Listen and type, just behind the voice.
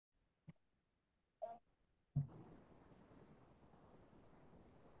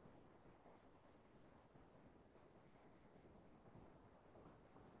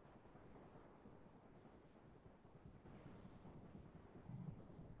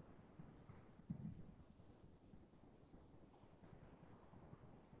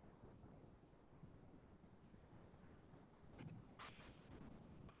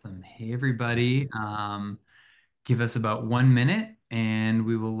Hey, everybody. Give us about 1 minute and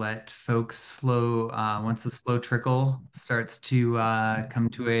we will let folks once the slow trickle starts to come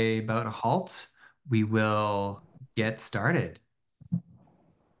to about a halt, we will get started.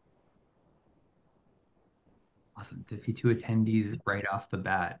 Awesome. 52 attendees right off the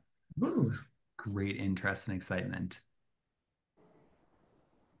bat. Ooh, Great interest and excitement.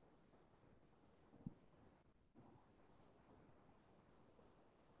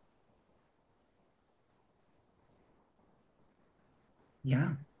 yeah.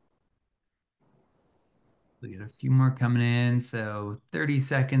 We get a few more coming in. So 30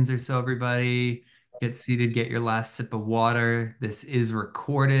 seconds or so, everybody. Get seated, get your last sip of water. This is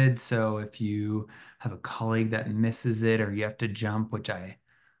recorded. So if you have a colleague that misses it or you have to jump, which I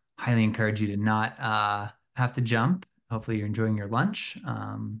highly encourage you to not have to jump. Hopefully you're enjoying your lunch.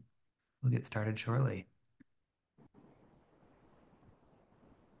 We'll get started shortly.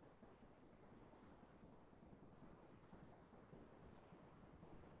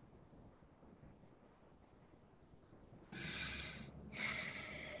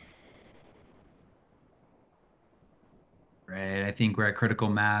 Right. I think we're at critical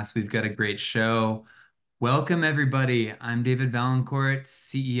mass. We've got a great show. Welcome, everybody. I'm David Valancourt,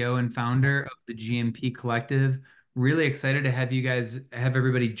 CEO and founder of the GMP Collective. Really excited to have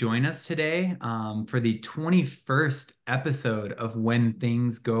everybody join us today for the 21st episode of When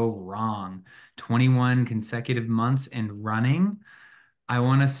Things Go Wrong. 21 consecutive months and running. I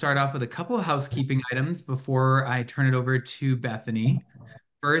want to start off with a couple of housekeeping items before I turn it over to Bethany.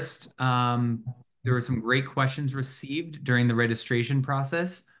 First, there were some great questions received during the registration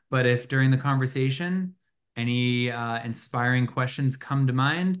process, but if during the conversation any inspiring questions come to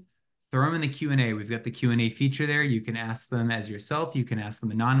mind, throw them in the Q&A. We've got the Q&A feature there. You can ask them as yourself, you can ask them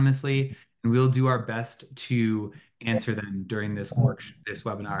anonymously, and we'll do our best to answer them during this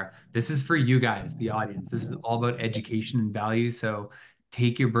webinar. This is for you guys, the audience. This is all about education and value. So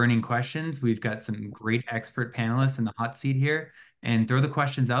take your burning questions. We've got some great expert panelists in the hot seat here and throw the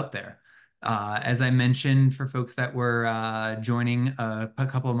questions out there. As I mentioned for folks that were joining a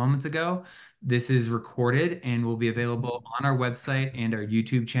couple of moments ago, this is recorded and will be available on our website and our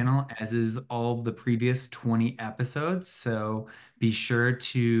YouTube channel, as is all of the previous 20 episodes. So be sure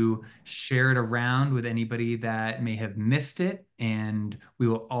to share it around with anybody that may have missed it. And we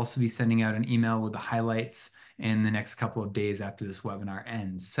will also be sending out an email with the highlights in the next couple of days after this webinar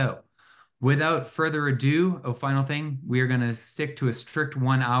ends. So without further ado, final thing, we are going to stick to a strict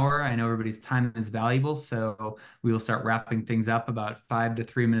 1 hour. I know everybody's time is valuable, so we will start wrapping things up about 5 to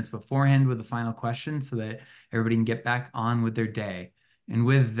 3 minutes beforehand with the final question so that everybody can get back on with their day. And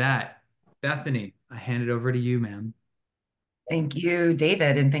with that, Bethany, I hand it over to you, ma'am. Thank you,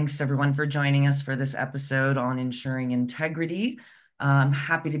 David, and thanks everyone for joining us for this episode on ensuring integrity. I'm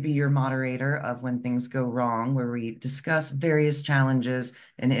happy to be your moderator of When Things Go Wrong, where we discuss various challenges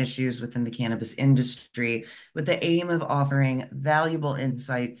and issues within the cannabis industry with the aim of offering valuable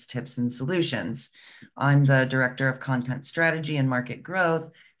insights, tips, and solutions. I'm the Director of Content Strategy and Market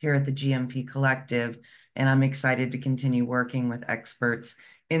Growth here at the GMP Collective, and I'm excited to continue working with experts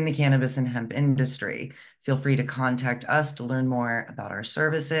in the cannabis and hemp industry. Feel free to contact us to learn more about our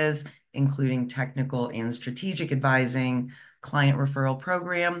services, including technical and strategic advising, client referral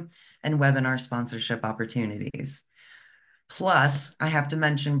program, and webinar sponsorship opportunities. Plus, I have to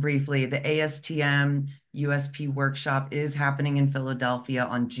mention briefly, the ASTM USP workshop is happening in Philadelphia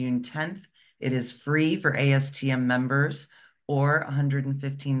on June 10th. It is free for ASTM members or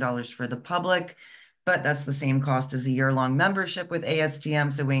 $115 for the public, but that's the same cost as a year-long membership with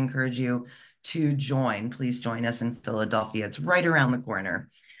ASTM, so we encourage you to join. Please join us in Philadelphia. It's right around the corner.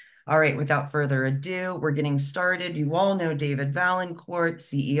 All right, without further ado, we're getting started. You all know David Valancourt,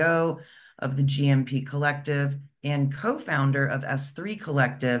 CEO of the GMP Collective and co-founder of S3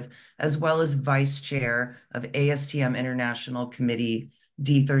 Collective, as well as vice chair of ASTM International Committee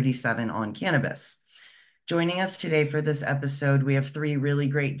D37 on Cannabis. Joining us today for this episode, we have three really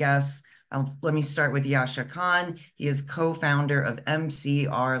great guests. Let me start with Yasha Khan. He is co-founder of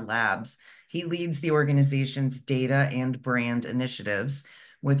MCR Labs. He leads the organization's data and brand initiatives.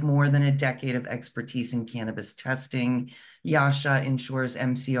 With more than a decade of expertise in cannabis testing, Yasha ensures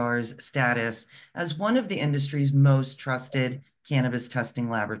MCR's status as one of the industry's most trusted cannabis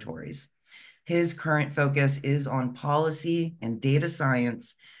testing laboratories. His current focus is on policy and data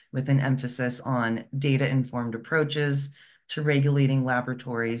science, with an emphasis on data-informed approaches to regulating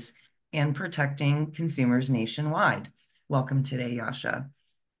laboratories and protecting consumers nationwide. Welcome today, Yasha.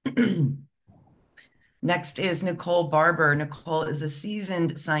 Next is Nicole Barber. Nicole is a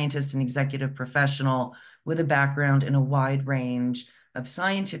seasoned scientist and executive professional with a background in a wide range of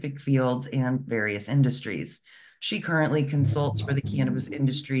scientific fields and various industries. She currently consults for the cannabis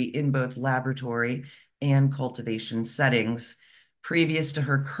industry in both laboratory and cultivation settings. Previous to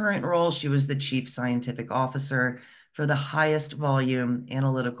her current role, she was the chief scientific officer for the highest volume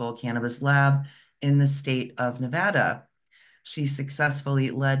analytical cannabis lab in the state of Nevada. She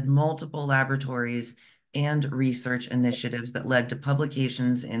successfully led multiple laboratories and research initiatives that led to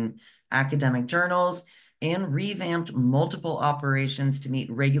publications in academic journals and revamped multiple operations to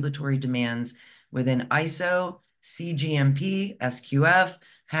meet regulatory demands within ISO, CGMP, SQF,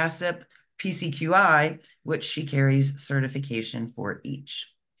 HACCP, PCQI, which she carries certification for each.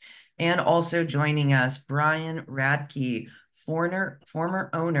 And also joining us, Brian Radke, former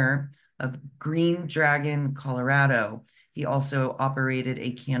owner of Green Dragon, Colorado. He also operated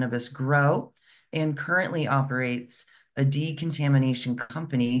a cannabis grow and currently operates a decontamination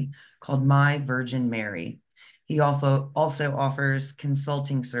company called My Virgin Mary. He also offers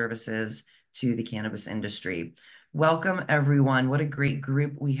consulting services to the cannabis industry. Welcome, everyone. What a great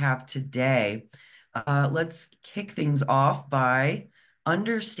group we have today. Let's kick things off by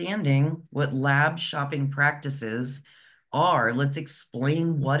understanding what lab shopping practices are. Let's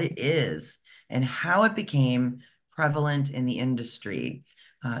explain what it is and how it became prevalent in the industry.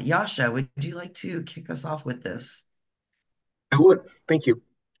 Yasha, would you like to kick us off with this? I would. Thank you.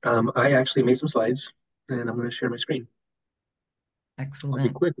 I actually made some slides and I'm going to share my screen. I'll be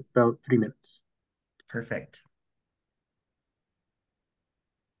Excellent. quick, it's about 3 minutes. Perfect.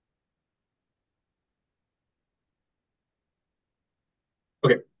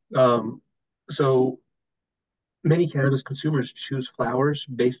 Okay. Um, so many cannabis consumers choose flowers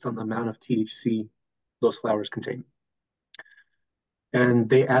based on the amount of THC those flowers contain. And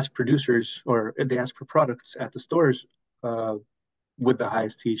they ask producers or they ask for products at the stores uh, with the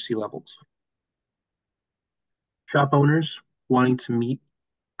highest THC levels. Shop owners wanting to meet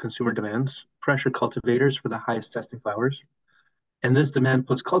consumer demands pressure cultivators for the highest testing flowers. And this demand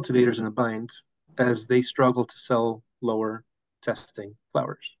puts cultivators in a bind as they struggle to sell lower testing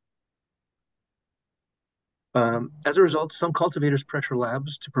flowers. As a result, some cultivators pressure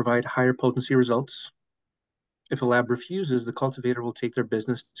labs to provide higher potency results. If a lab refuses, the cultivator will take their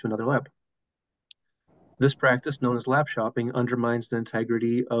business to another lab. This practice, known as lab shopping, undermines the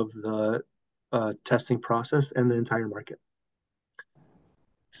integrity of the testing process and the entire market.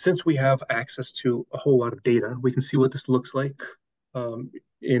 Since we have access to a whole lot of data, we can see what this looks like um,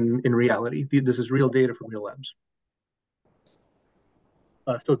 in reality. This is real data from real labs.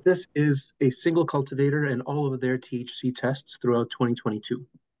 So this is a single cultivator and all of their THC tests throughout 2022.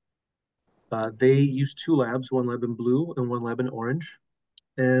 They use two labs, one lab in blue and one lab in orange,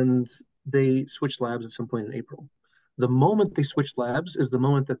 and they switched labs at some point in April. The moment they switched labs is the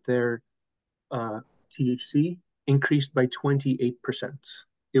moment that their THC increased by 28%.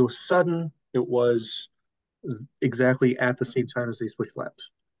 It was sudden. It was exactly at the same time as they switched labs.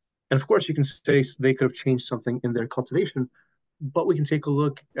 And of course, you can say they could have changed something in their cultivation, but we can take a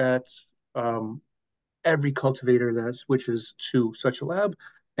look at um, every cultivator that switches to such a lab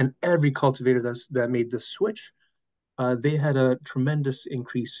and every cultivator that made this switch, they had a tremendous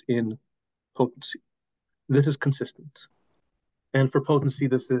increase in potency. This is consistent. And for potency,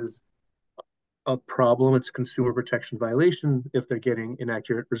 this is a problem. It's a consumer protection violation if they're getting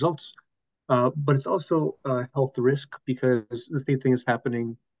inaccurate results. But it's also a health risk because the same thing is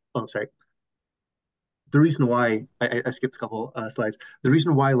happening. Oh, sorry. The reason why I skipped a couple slides. The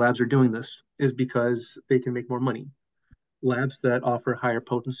reason why labs are doing this is because they can make more money. Labs that offer higher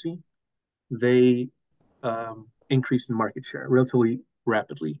potency, they increase in market share relatively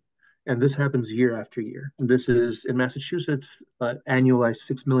rapidly. And this happens year after year. And this is in Massachusetts, annualized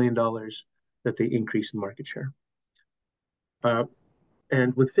 $6 million that they increase in market share.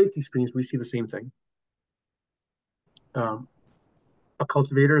 And with safety screens, we see the same thing. Um, a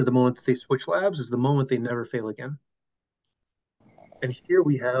cultivator, the moment that they switch labs, is the moment they never fail again. And here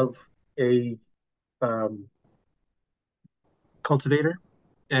we have a um, cultivator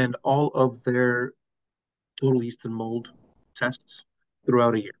and all of their total yeast and mold tests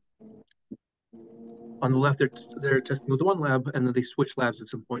throughout a year. On the left, they're testing with one lab, and then they switch labs at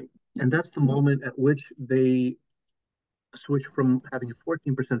some point. And that's the moment at which they switch from having a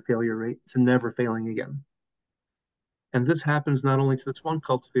 14% failure rate to never failing again. And this happens not only to this one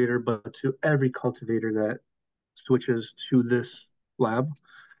cultivator, but to every cultivator that switches to this lab.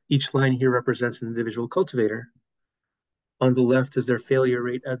 Each line here represents an individual cultivator. On the left is their failure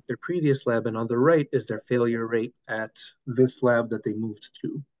rate at their previous lab, and on the right is their failure rate at this lab that they moved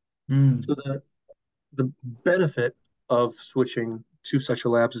to. So the benefit of switching to such a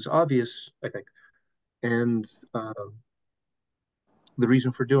labs is obvious, I think. And the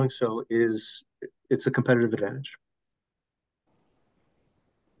reason for doing so is it's a competitive advantage.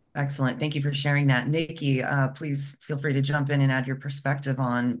 Excellent. Thank you for sharing that. Nikki, please feel free to jump in and add your perspective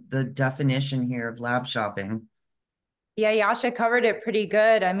on the definition here of lab shopping. Yeah, Yasha covered it pretty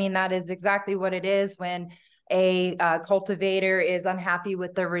good. I mean, that is exactly what it is when a cultivator is unhappy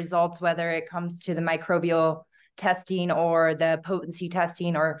with the results, whether it comes to the microbial testing or the potency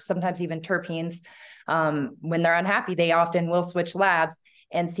testing, or sometimes even terpenes. When they're unhappy, they often will switch labs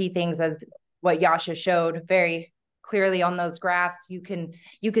and see things as what Yasha showed very clearly on those graphs. You can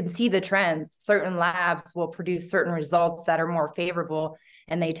see the trends. Certain labs will produce certain results that are more favorable,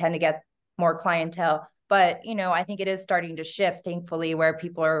 and they tend to get more clientele. But, I think it is starting to shift, thankfully, where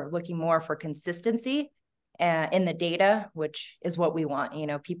people are looking more for consistency in the data, which is what we want.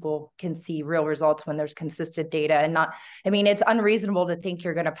 People can see real results when there's consistent data, and not, I mean, it's unreasonable to think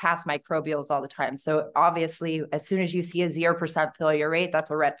you're going to pass microbials all the time. So obviously, as soon as you see a 0% failure rate, that's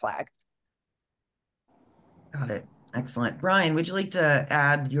a red flag. Got it. Excellent. Brian, would you like to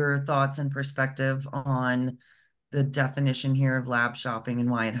add your thoughts and perspective on the definition here of lab shopping and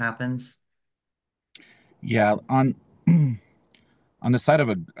why it happens? Yeah, on on the side of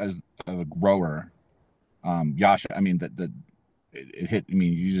a grower, Yasha, I mean it hit. I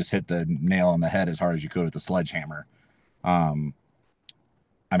mean, you just hit the nail on the head as hard as you could with the sledgehammer. Um,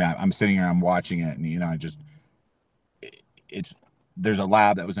 I mean, I'm sitting here, I'm watching it, and I just it's there's a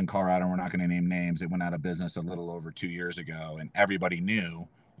lab that was in Colorado. And we're not going to name names. It went out of business a little over 2 years ago, and everybody knew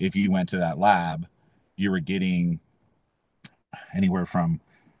if you went to that lab, you were getting anywhere from,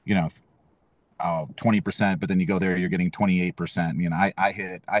 you know, 20%, but then you go there, you're getting 28%. I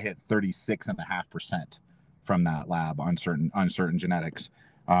hit 36.5% from that lab on certain genetics,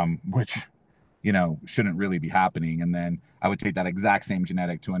 which shouldn't really be happening. And then I would take that exact same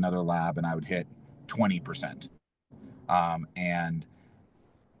genetic to another lab and I would hit 20%. And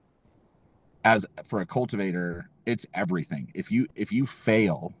as for a cultivator, it's everything. If you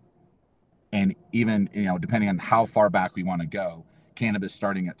fail, and even depending on how far back we want to go, cannabis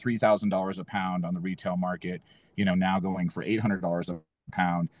starting at $3,000 a pound on the retail market, now going for $800 a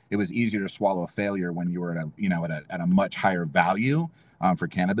pound. It was easier to swallow a failure when you were at a much higher value for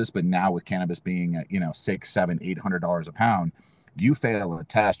cannabis. But now with cannabis being at $600, $700, $800 a pound, you fail a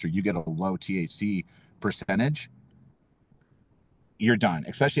test or you get a low THC percentage, you're done,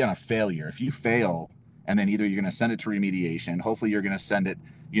 especially on a failure. If you fail, and then either you're going to send it to remediation, hopefully you're going to send it,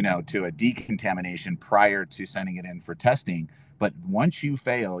 to a decontamination prior to sending it in for testing. But once you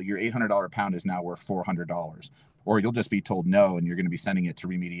fail, your $800 pound is now worth $400, or you'll just be told no, and you're going to be sending it to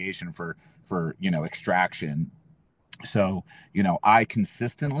remediation for extraction. So, I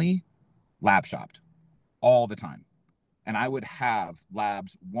consistently lab shopped all the time. And I would have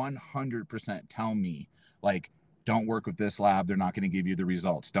labs 100% tell me, like, don't work with this lab. They're not going to give you the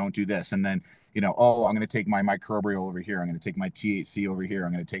results. Don't do this. And then, oh, I'm going to take my microbial over here. I'm going to take my THC over here.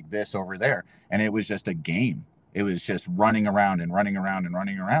 I'm going to take this over there. And it was just a game. It was just running around and running around and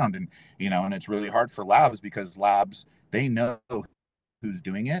running around. And, and it's really hard for labs because labs, they know who's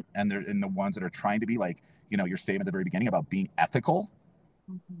doing it. And they're the ones that are trying to be like, your statement at the very beginning about being ethical.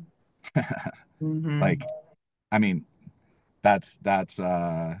 Mm-hmm. Like, I mean, that's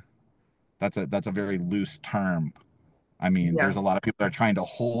a very loose term. I mean, Yeah. there's a lot of people that are trying to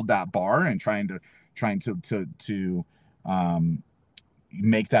hold that bar and trying to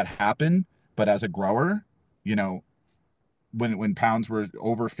make that happen. But as a grower, when pounds were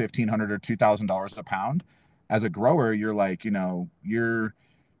over $1,500 or $2,000 a pound, as a grower, you're like, you're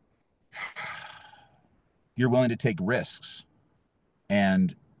willing to take risks.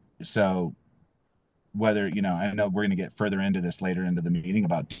 And so whether, I know we're going to get further into this later into the meeting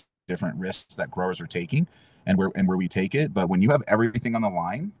about different risks that growers are taking and where we take it. But when you have everything on the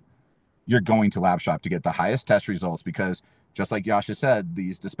line, you're going to lab shop to get the highest test results, because just like Yasha said,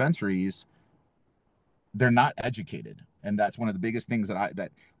 these dispensaries, they're not educated. And that's one of the biggest things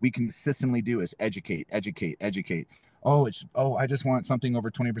that we consistently do is educate. Oh, I just want something over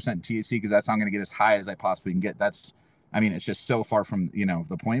 20% THC because that's how I'm going to get as high as I possibly can get. It's just so far from,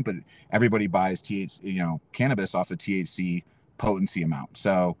 the point, but everybody buys cannabis off the THC potency amount.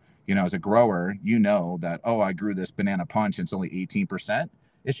 So, as a grower, that, oh, I grew this banana punch and it's only 18%.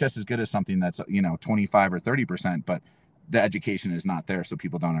 It's just as good as something that's, 25 or 30%, but the education is not there. So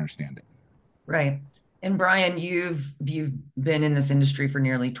people don't understand it. Right. And Brian, you've been in this industry for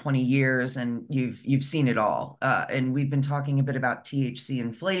nearly 20 years and you've seen it all. And we've been talking a bit about THC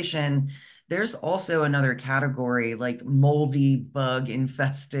inflation. There's also another category like moldy, bug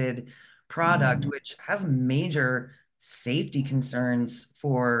infested product, which has major safety concerns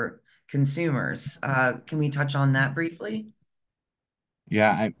for consumers. Can we touch on that briefly?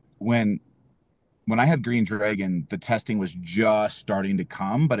 Yeah, when I had Green Dragon, the testing was just starting to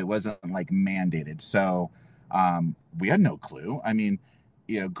come, but it wasn't like mandated. So we had no clue. I mean,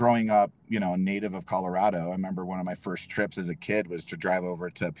 growing up, a native of Colorado, I remember one of my first trips as a kid was to drive over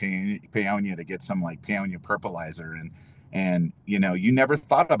to Paonia to get some like Paonia purpleizer, and you never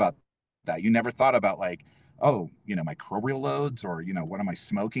thought about that. You never thought about like, oh, microbial loads, or what am I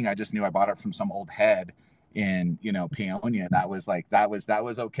smoking? I just knew I bought it from some old head in Paonia. That was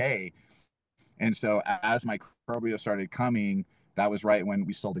okay. And so as microbial started coming, that was right when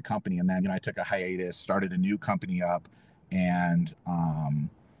we sold the company. And then, I took a hiatus, started a new company up. And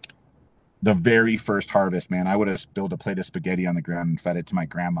the very first harvest, man, I would have spilled a plate of spaghetti on the ground and fed it to my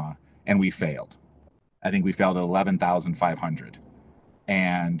grandma. And we failed. I think we failed at 11,500.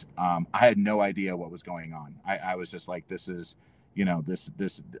 And I had no idea what was going on. I was just like, this is,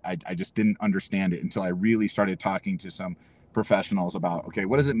 I just didn't understand it until I really started talking to some professionals about, okay,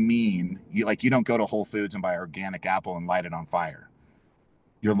 what does it mean? You don't go to Whole Foods and buy organic apple and light it on fire.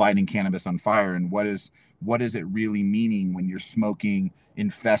 You're lighting cannabis on fire. And what is it really meaning when you're smoking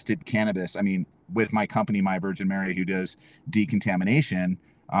infested cannabis? I mean, with my company, My Virgin Mary, who does decontamination,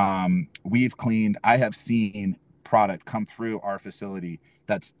 I have seen product come through our facility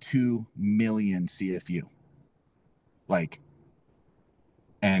that's 2 million CFU. Like,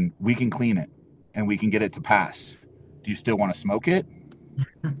 and we can clean it and we can get it to pass. Do you still want to smoke it?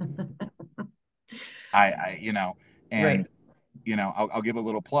 I and Right. I'll give a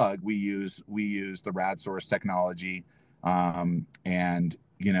little plug. We use the rad source technology, and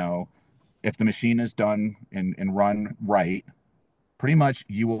if the machine is done and run right, pretty much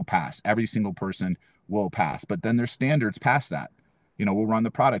you will pass. Every single person will pass. But then there's standards past that. We'll run the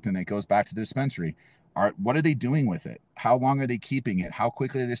product and it goes back to the dispensary. What are they doing with it? How long are they keeping it? How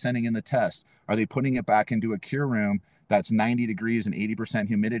quickly are they sending in the test? Are they putting it back into a cure room that's 90 degrees and 80%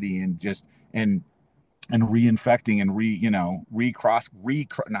 humidity, and reinfecting and not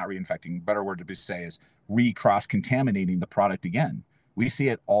reinfecting, better word to say is recross contaminating the product again? We see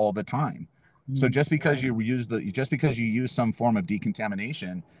it all the time. So just because you use some form of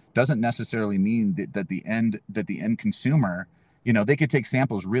decontamination doesn't necessarily mean that the end consumer, they could take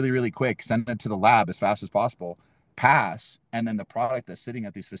samples really, really quick, send it to the lab as fast as possible, pass, and then the product that's sitting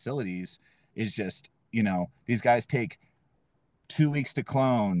at these facilities is just, these guys take 2 weeks to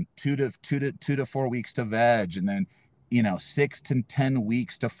clone, 2 to 4 weeks to veg, and then 6 to 10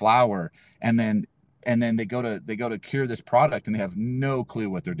 weeks to flower, and then they go to cure this product and they have no clue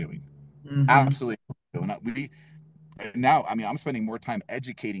what they're doing. Mm-hmm. Absolutely. We now, I mean, I'm spending more time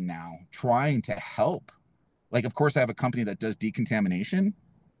educating now, trying to help. Like, of course, I have a company that does decontamination,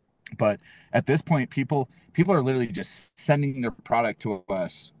 but at this point, people are literally just sending their product to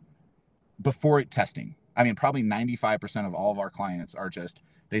us before testing. I mean, probably 95% of all of our clients are just,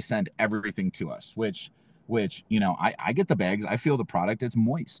 they send everything to us, which I get the bags. I feel the product. It's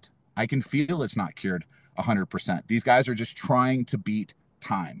moist. I can feel it's not cured 100%. These guys are just trying to beat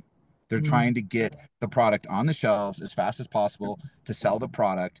time. They're trying to get the product on the shelves as fast as possible to sell the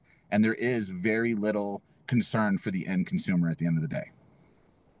product. And there is very little concern for the end consumer at the end of the day.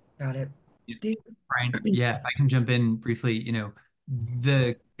 Got it. Yeah, Dave? Brian, yeah, if I can jump in briefly,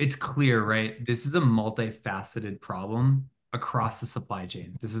 it's clear, right? This is a multifaceted problem across the supply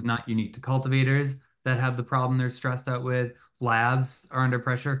chain. This is not unique to cultivators that have the problem they're stressed out with. Labs are under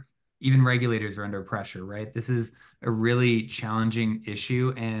pressure. Even regulators are under pressure, right? This is a really challenging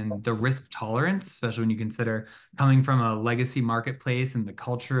issue, and the risk tolerance, especially when you consider coming from a legacy marketplace and the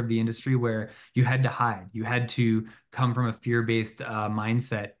culture of the industry where you had to hide, you had to come from a fear-based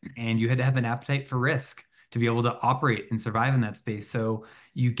mindset, and you had to have an appetite for risk to be able to operate and survive in that space. So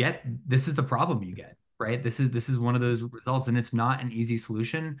this is the problem you get, right? This is one of those results, and it's not an easy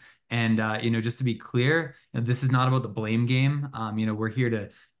solution. And just to be clear, this is not about the blame game. We're here to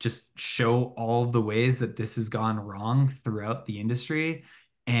just show all of the ways that this has gone wrong throughout the industry,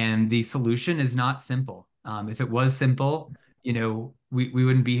 and the solution is not simple. If it was simple, we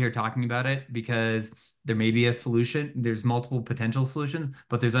wouldn't be here talking about it, because there may be a solution. There's multiple potential solutions,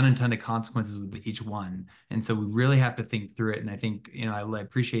 but there's unintended consequences with each one. And so we really have to think through it. And I think, I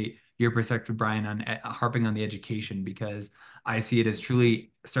appreciate your perspective, Brian, on harping on the education, because I see it as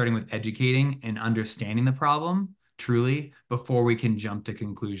truly starting with educating and understanding the problem truly before we can jump to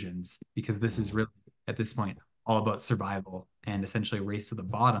conclusions, because this is really, at this point, all about survival and essentially a race to the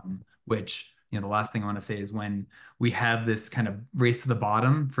bottom, which, the last thing I want to say is, when we have this kind of race to the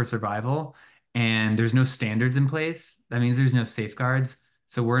bottom for survival and there's no standards in place, that means there's no safeguards.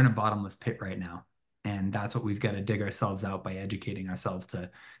 So we're in a bottomless pit right now. And that's what we've got to dig ourselves out by educating ourselves to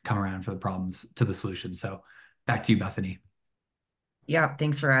come around for the problems to the solution. So back to you, Bethany. Yeah,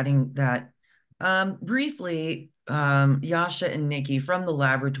 thanks for adding that. Briefly, Yasha and Nikki, from the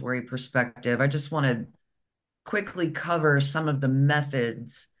laboratory perspective, I just want to quickly cover some of the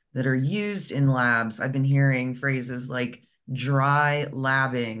methods that are used in labs. I've been hearing phrases like dry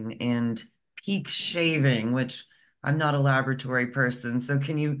labbing and peak shaving, which I'm not a laboratory person. So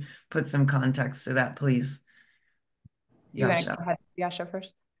can you put some context to that, please, You want to Yasha? go ahead, Yasha,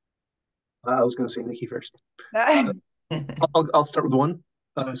 first? I was going to say Nikki first. Uh, I'll start with one.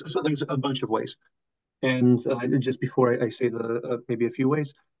 So there's a bunch of ways. And just before I say the maybe a few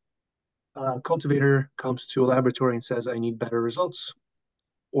ways, cultivator comes to a laboratory and says, I need better results,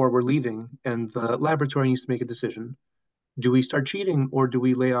 or we're leaving, and the laboratory needs to make a decision. Do we start cheating or do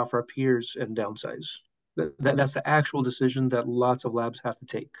we lay off our peers and downsize? That's the actual decision that lots of labs have to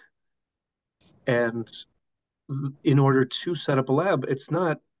take. And in order to set up a lab, it's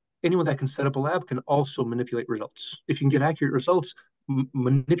not anyone that can set up a lab can also manipulate results. If you can get accurate results,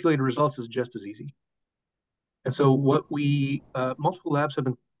 manipulated results is just as easy. And so multiple labs have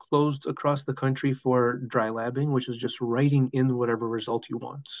been closed across the country for dry labbing, which is just writing in whatever result you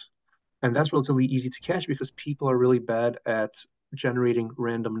want. And that's relatively easy to catch because people are really bad at generating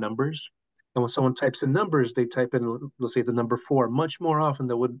random numbers. And when someone types in numbers, they type in, let's say, the number 4 much more often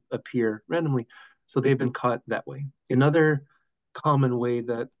than would appear randomly. So they've been caught that way. Another common way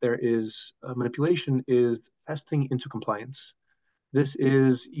that there is manipulation is testing into compliance. This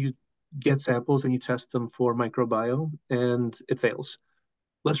is you get samples and you test them for microbiome and it fails.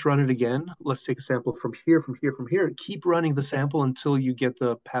 Let's run it again. Let's take a sample from here, from here, from here. Keep running the sample until you get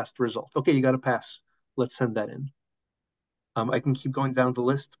the passed result. Okay, you got a pass. Let's send that in. I can keep going down the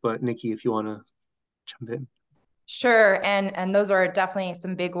list, but Nikki, if you want to jump in. Sure, and those are definitely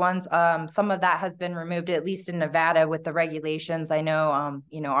some big ones. Some of that has been removed, at least in Nevada, with the regulations. I know,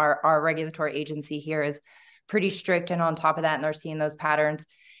 our regulatory agency here is pretty strict and on top of that, and they're seeing those patterns.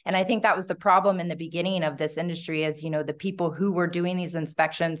 And I think that was the problem in the beginning of this industry is, the people who were doing these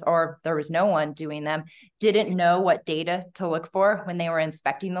inspections, or there was no one doing them, didn't know what data to look for when they were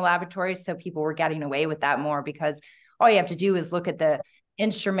inspecting the laboratories. So people were getting away with that more because all you have to do is look at the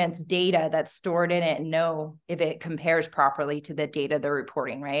instruments data that's stored in it and know if it compares properly to the data they're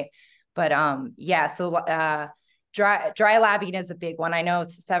reporting, right? But dry labbing is a big one. I know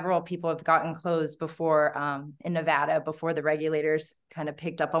several people have gotten closed before in Nevada before the regulators kind of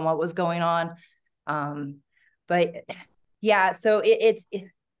picked up on what was going on. But yeah, so it's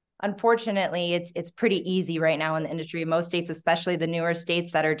unfortunately it's pretty easy right now in the industry. Most states, especially the newer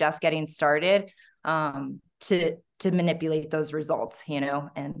states that are just getting started, to manipulate those results,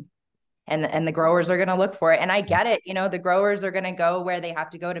 and the growers are going to look for it. And I get it, the growers are going to go where they have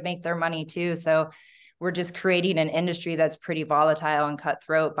to go to make their money too. So we're just creating an industry that's pretty volatile and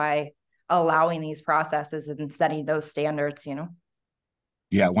cutthroat by allowing these processes and setting those standards,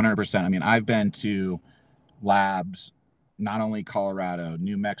 Yeah, 100%. I mean, I've been to labs, not only Colorado,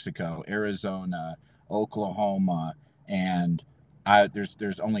 New Mexico, Arizona, Oklahoma, and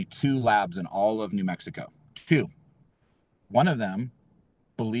there's only 2 labs in all of New Mexico. 2. One of them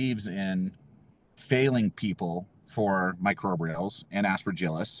believes in failing people for microbials and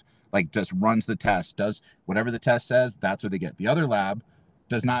aspergillus, like just runs the test, does whatever the test says, that's what they get. The other lab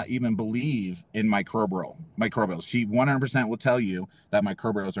does not even believe in microbials. She 100% will tell you that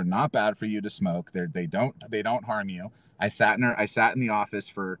microbials are not bad for you to smoke. They don't harm you. I sat in the office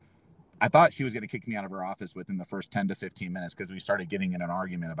for, I thought she was going to kick me out of her office within the first 10 to 15 minutes because we started getting in an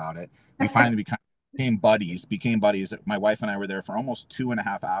argument about it. We finally became buddies. My wife and I were there for almost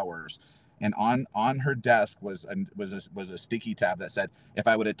 2.5 hours. And on her desk was a sticky tab that said, if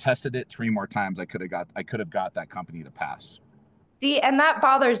I would have tested it 3 more times, I could have got that company to pass. See, and that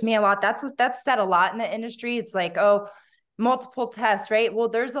bothers me a lot. That's said a lot in the industry. It's like, oh, multiple tests, right? Well,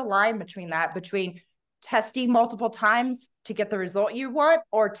 there's a line between testing multiple times to get the result you want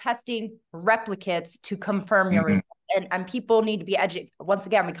or testing replicates to confirm your result. And people need to be educated. Once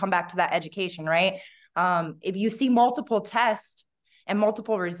again, we come back to that education, right? If you see multiple tests and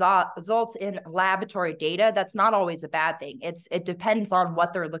multiple results in laboratory data, that's not always a bad thing. It depends on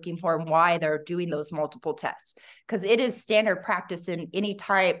what they're looking for and why they're doing those multiple tests, because it is standard practice in any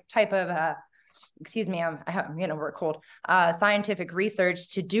type of excuse me, I'm getting over a cold, scientific research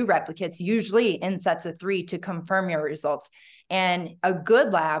to do replicates, usually in sets of 3 to confirm your results. And a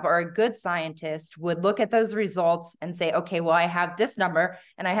good lab or a good scientist would look at those results and say, okay, well, I have this number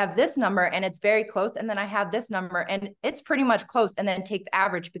and I have this number and it's very close. And then I have this number and it's pretty much close. And then take the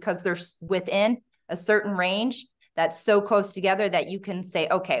average because they're within a certain range that's so close together that you can say,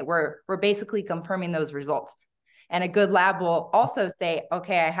 okay, we're basically confirming those results. And a good lab will also say,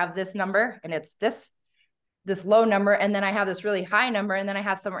 okay, I have this number and it's this this low number, and then I have this really high number, and then I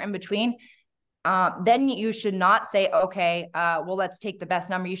have somewhere in between, then you should not say, okay, well, let's take the best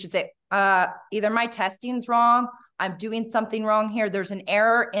number. You should say, either my testing's wrong, I'm doing something wrong here, there's an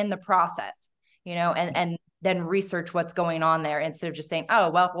error in the process, and then research what's going on there instead of just saying, oh,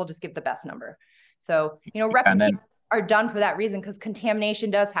 well, we'll just give the best number. So, replicators are done for that reason, because contamination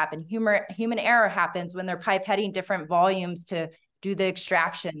does happen. Human error happens when they're pipetting different volumes to do the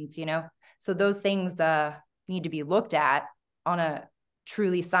extractions, So those things need to be looked at on a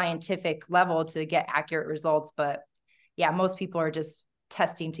truly scientific level to get accurate results. But yeah, most people are just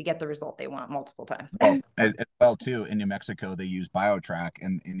testing to get the result they want multiple times. Well, as well too, in New Mexico, they use BioTrack,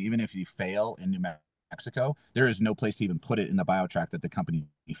 and even if you fail in New Mexico, there is no place to even put it in the BioTrack that the company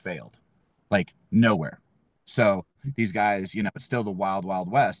failed, like nowhere. So these guys, it's still the wild,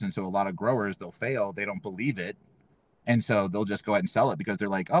 wild west. And so a lot of growers, they'll fail, they don't believe it. And so they'll just go ahead and sell it because they're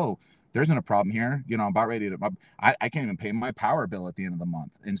like, oh, there isn't a problem here. I'm about ready to, I can't even pay my power bill at the end of the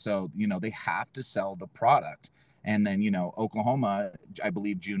month. And so, they have to sell the product. And then, Oklahoma, I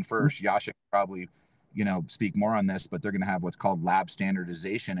believe June 1st, Yasha probably, speak more on this, but they're going to have what's called lab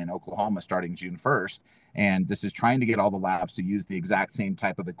standardization in Oklahoma starting June 1st. And this is trying to get all the labs to use the exact same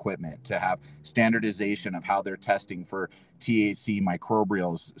type of equipment, to have standardization of how they're testing for THC,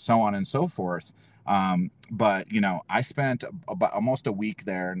 microbials, so on and so forth. But I spent about almost a week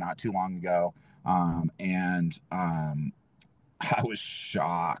there not too long ago. And I was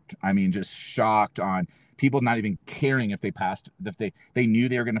shocked. I mean, just shocked on people not even caring if they passed, if they knew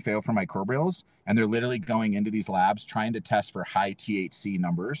they were going to fail for microbials, and they're literally going into these labs trying to test for high THC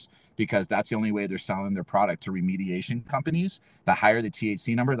numbers, because that's the only way they're selling their product to remediation companies. The higher the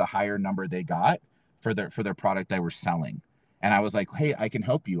THC number, the higher number they got for their product they were selling. And I was like, hey, I can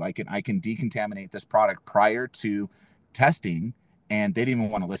help you. I can decontaminate this product prior to testing. And they didn't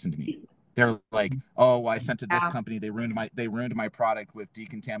even want to listen to me. They're like, oh, I sent to this company. They ruined my product with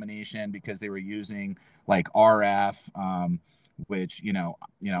decontamination because they were using like RF, which,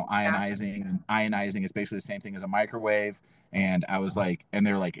 ionizing is basically the same thing as a microwave. And I was like, and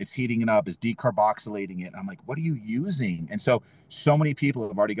they're like, it's heating it up, it's decarboxylating it. And I'm like, what are you using? And so many people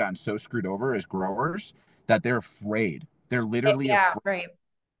have already gotten so screwed over as growers that they're afraid. They're literally afraid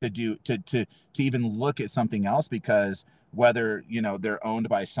to even look at something else, because whether they're owned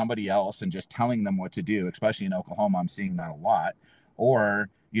by somebody else and just telling them what to do, especially in Oklahoma, I'm seeing that a lot, or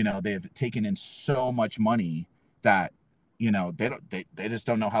they've taken in so much money that they just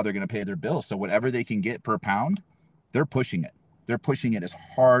don't know how they're going to pay their bills. So whatever they can get per pound, they're pushing it as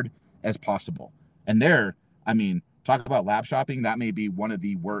hard as possible. And talk about lab shopping, that may be one of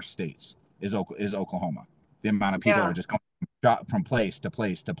the worst states is Oklahoma. The amount of people that are just going from place to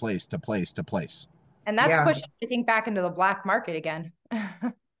place to place to place to place. And that's pushing, I think, back into the black market again.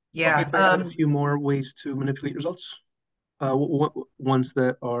 Yeah. If I add a few more ways to manipulate results, ones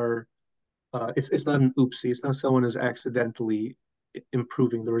that are, it's not an oopsie. It's not someone is accidentally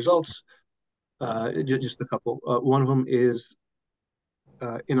improving the results. Just a couple. One of them is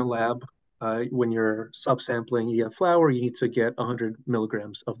in a lab, when you're subsampling, you get flour, you need to get 100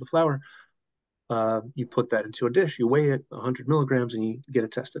 milligrams of the flour. You put that into a dish, you weigh it 100 milligrams, and you get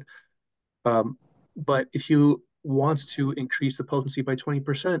it tested. But if you want to increase the potency by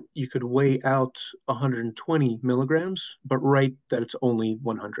 20%, you could weigh out 120 milligrams, but write that it's only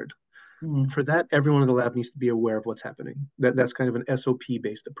 100. For that, everyone in the lab needs to be aware of what's happening. That's kind of an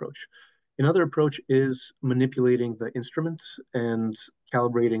SOP-based approach. Another approach is manipulating the instrument and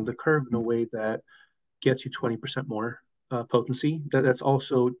calibrating the curve in a way that gets you 20% more potency. That's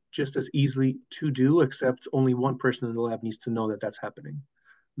also just as easy to do, except only one person in the lab needs to know that that's happening.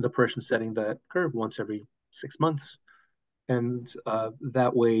 The person setting that curve once every 6 months. And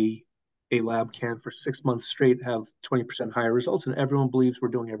that way, a lab can, for 6 months straight, have 20% higher results, and everyone believes we're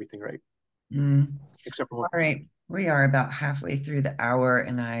doing everything right. Except for one. All right. We are about halfway through the hour,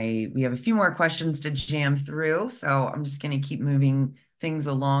 and we have a few more questions to jam through. So I'm just going to keep moving things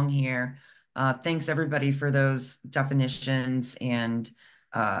along here. Thanks, everybody, for those definitions and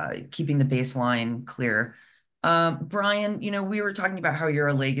keeping the baseline clear. Brian, we were talking about how you're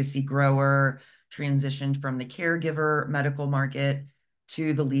a legacy grower, transitioned from the caregiver medical market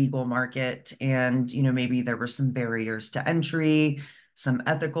to the legal market. And, maybe there were some barriers to entry, some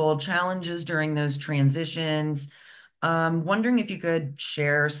ethical challenges during those transitions. Wondering if you could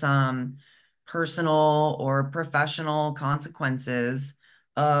share some personal or professional consequences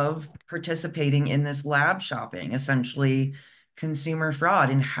of participating in this lab shopping, essentially consumer fraud,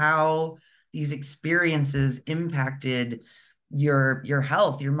 and how these experiences impacted your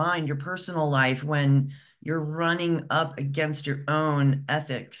health, your mind, your personal life when you're running up against your own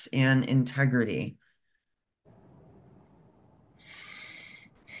ethics and integrity.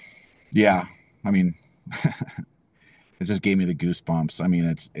 Yeah. I mean, it just gave me the goosebumps. I mean,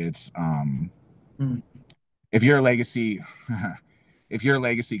 Mm. if you're a legacy, if you're a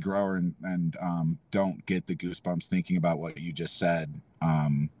legacy grower and don't get the goosebumps thinking about what you just said,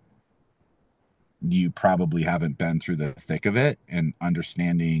 you probably haven't been through the thick of it and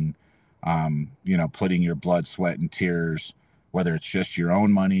understanding, putting your blood, sweat, and tears, whether it's just your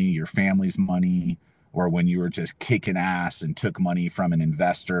own money, your family's money, or when you were just kicking ass and took money from an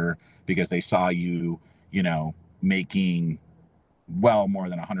investor because they saw you, making well more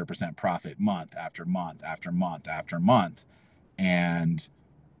than 100% profit month after month after month after month. And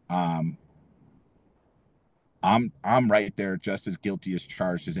um, I'm right there just as guilty as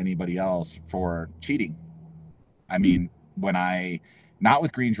charged as anybody else for cheating. I mean, when I, not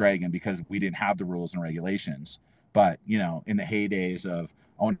with Green Dragon because we didn't have the rules and regulations, but in the heydays of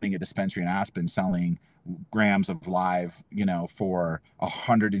owning a dispensary in Aspen, selling grams of live, for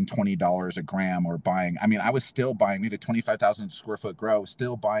 $120 a gram, or buying. I mean, I was still buying. We had a 25,000 square foot grow,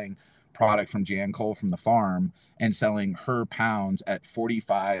 still buying product from Jan Cole from the farm and selling her pounds at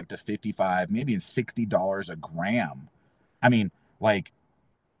 45 to 55, maybe $60 a gram. I mean, like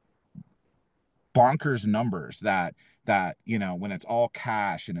bonkers numbers that when it's all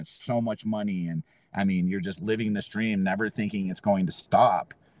cash and it's so much money, and I mean you're just living this dream never thinking it's going to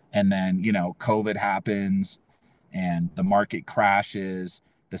stop, and then COVID happens and the market crashes.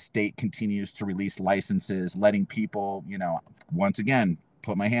 The state continues to release licenses, letting people, once again,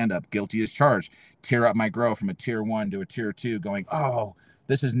 put my hand up, guilty as charged, tear up my grow from a tier 1 to a tier 2, going, oh,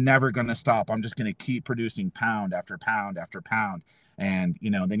 this is never going to stop. I'm just going to keep producing pound after pound after pound. And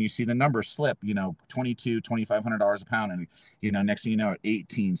then you see the numbers slip, 22, $2,500 a pound, and next thing you know,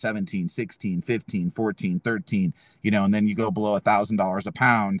 18, 17, 16, 15, 14, 13, and then you go below $1,000 a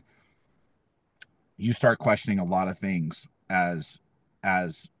pound. You start questioning a lot of things as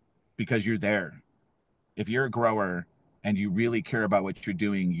because you're there. If you're a grower and you really care about what you're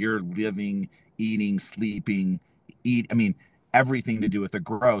doing, you're living, eating, sleeping, I mean, everything to do with the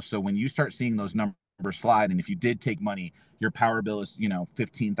grow. So when you start seeing those numbers slide, and if you did take money, your power bill is,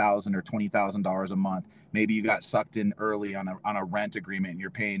 $15,000 or $20,000 a month. Maybe you got sucked in early on a rent agreement and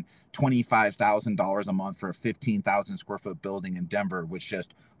you're paying $25,000 a month for a 15,000 square foot building in Denver, which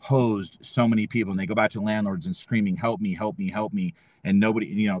just hosed so many people. And they go back to landlords and screaming, help me, help me, help me. And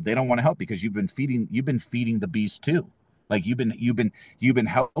nobody, they don't want to help because you've been feeding the beast too. Like you've been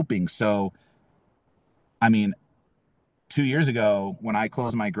helping. So I mean, 2 years ago when I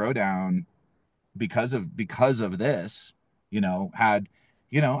closed my grow down because of this, had,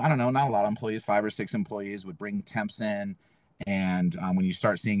 I don't know, not a lot of employees, 5 or 6 employees, would bring temps in. And when you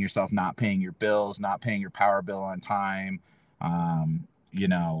start seeing yourself not paying your bills, not paying your power bill on time, you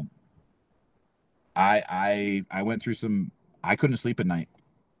know, I went through some. I couldn't sleep at night.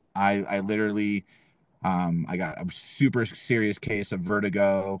 I literally, I got a super serious case of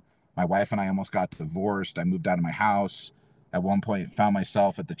vertigo. My wife and I almost got divorced. I moved out of my house. At one point, found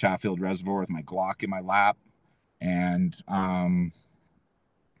myself at the Chatfield Reservoir with my Glock in my lap, and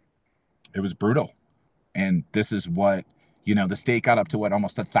it was brutal. And this is what, the state got up to what,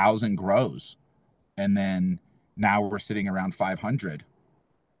 almost 1,000 grows, and then now we're sitting around 500,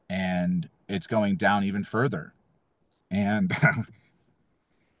 and it's going down even further. And I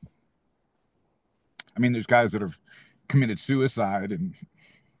mean, there's guys that have committed suicide, and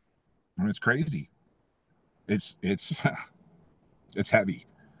I mean, it's crazy. It's it's heavy.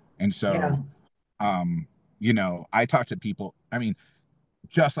 And Yeah. so, I talk to people, I mean,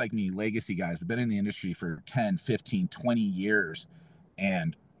 just like me, legacy guys have been in the industry for 10, 15, 20 years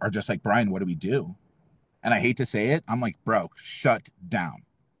and are just like, Brian, what do we do? And I hate to say it, I'm like, bro, shut down.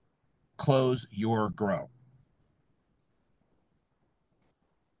 Close your grow.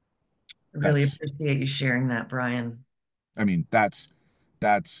 I really That's, appreciate you sharing that, Brian. I mean, that's,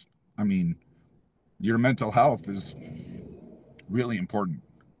 I mean, your mental health is really important.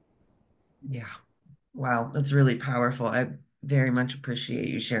 Yeah. Wow, that's really powerful. I very much appreciate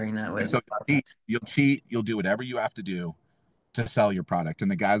you sharing that And with so us. you'll cheat, you'll do whatever you have to do to sell your product.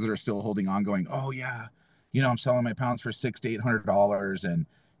 And the guys that are still holding on, going, oh yeah, I'm selling my pounds for $600 to $800, and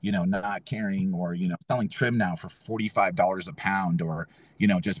not caring, or selling trim now for $45 a pound, or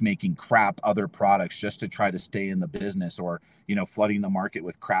just making crap other products just to try to stay in the business, or flooding the market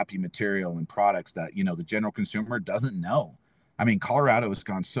with crappy material and products that the general consumer doesn't know. I mean, Colorado has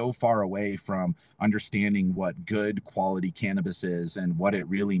gone so far away from understanding what good quality cannabis is and what it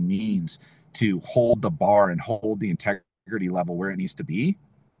really means to hold the bar and hold the integrity level where it needs to be,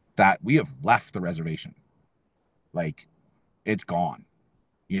 that we have left the reservation. Like, it's gone,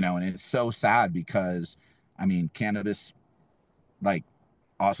 and it's so sad because I mean, cannabis, like,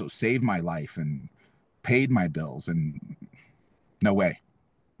 also saved my life and paid my bills. And no way,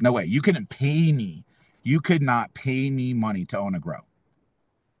 no way. You couldn't pay me. You could not pay me money to own a grow.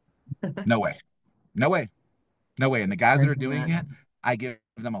 No way, no way, no way. And the guys that are doing it, I give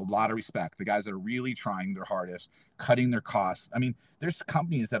them a lot of respect. The guys that are really trying their hardest, cutting their costs. I mean, there's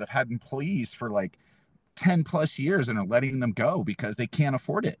companies that have had employees for like 10 plus years and are letting them go because they can't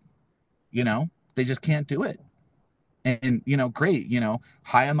afford it. They just can't do it. And great,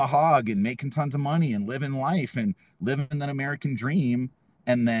 high on the hog and making tons of money and living life and living that American dream.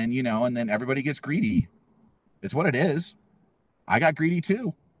 And then, and then everybody gets greedy. It's what it is. I got greedy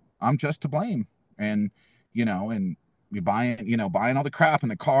too. I'm just to blame. And, and you buying all the crap and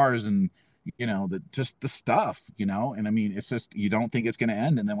the cars and, just the stuff, and I mean, it's just, you don't think it's going to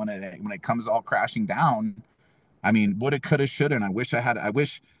end. And then when it comes all crashing down, I mean, woulda, coulda, shoulda, and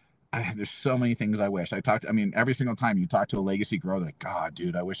there's so many things I wish. I mean, every single time you talk to a legacy grower, like, God,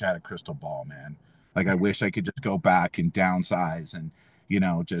 dude, I wish I had a crystal ball, man. Like, I wish I could just go back and downsize and,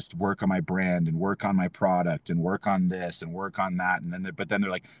 just work on my brand and work on my product and work on this and work on that. And then, but then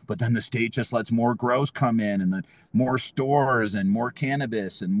they're like, but then the state just lets more grows come in and then more stores and more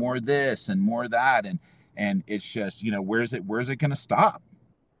cannabis and more this and more that. And it's just, where's it going to stop?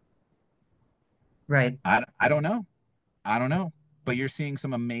 Right. I don't know. I don't know. But you're seeing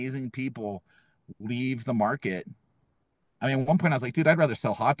some amazing people leave the market. I mean, at one point I was like, dude, I'd rather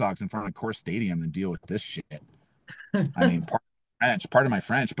sell hot dogs in front of Core Stadium than deal with this shit. I mean, part of my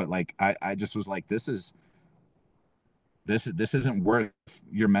French, but like, I just was like, this isn't worth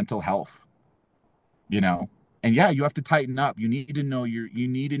your mental health, And yeah, you have to tighten up. You need to know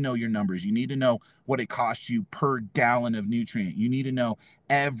your numbers. You need to know what it costs you per gallon of nutrient. You need to know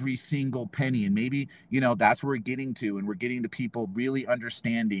every single penny. And maybe, that's where we're getting to. And we're getting to people really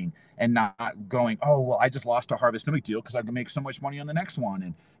understanding and not going, oh, well, I just lost a harvest. No big deal, because I can make so much money on the next one.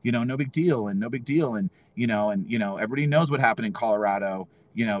 And, no big deal and no big deal. And, everybody knows what happened in Colorado,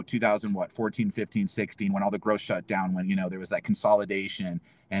 14, 15, 16, when all the growth shut down, when, there was that consolidation.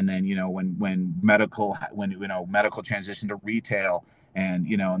 And then, when medical transitioned to retail, and,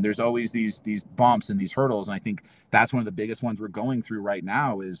 and there's always these bumps and these hurdles. And I think that's one of the biggest ones we're going through right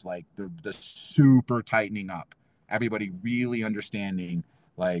now is like the super tightening up, everybody really understanding,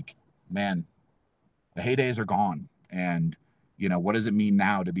 like, man, the heydays are gone. And, what does it mean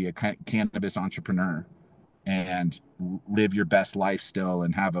now to be a cannabis entrepreneur and live your best life still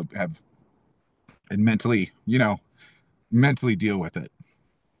and and mentally deal with it.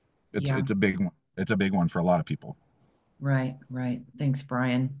 It's a big one. It's a big one for a lot of people. Right. Thanks,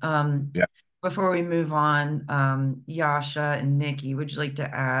 Brian. Yeah. Before we move on, Yasha and Nikki, would you like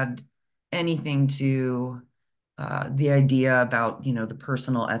to add anything to the idea about, the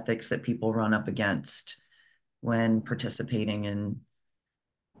personal ethics that people run up against when participating in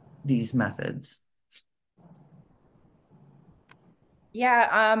these methods?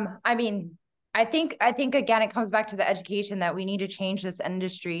 Yeah, I mean, I think again, it comes back to the education that we need to change this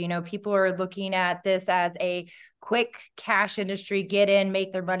industry. People are looking at this as a quick cash industry, get in,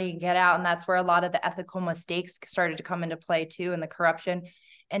 make their money, and get out. And that's where a lot of the ethical mistakes started to come into play too, and the corruption.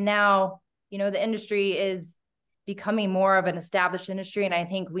 And now, the industry is becoming more of an established industry. And I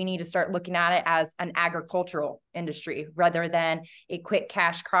think we need to start looking at it as an agricultural industry rather than a quick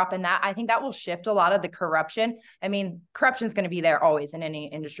cash crop. And I think that will shift a lot of the corruption. I mean, corruption is going to be there always in any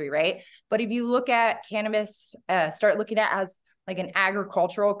industry, right? But if you look at cannabis, start looking at it as like an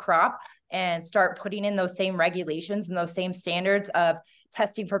agricultural crop and start putting in those same regulations and those same standards of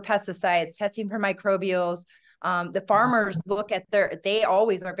testing for pesticides, testing for microbials. The farmers look at they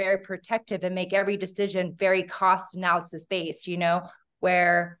always are very protective and make every decision very cost analysis based,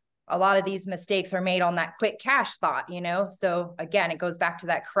 where a lot of these mistakes are made on that quick cash thought, So again, it goes back to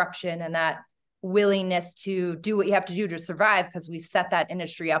that corruption and that willingness to do what you have to do to survive, because we've set that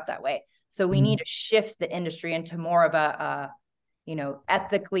industry up that way. So we need to shift the industry into more of a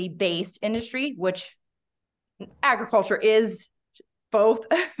ethically based industry, which agriculture is both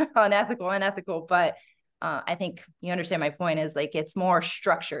unethical and ethical, but I think you understand my point is like, it's more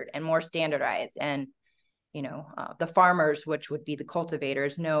structured and more standardized, and, the farmers, which would be the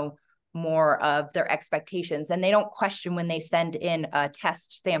cultivators, know more of their expectations, and they don't question when they send in a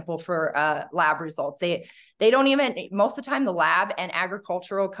test sample for lab results. They don't even, most of the time, the lab and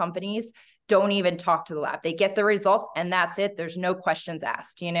agricultural companies don't even talk to the lab. They get the results and that's it. There's no questions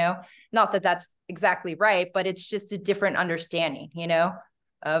asked, not that that's exactly right, but it's just a different understanding,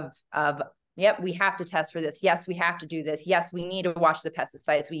 of yep, we have to test for this. Yes, we have to do this. Yes, we need to watch the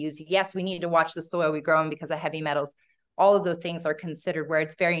pesticides we use. Yes, we need to watch the soil we grow in because of heavy metals. All of those things are considered, where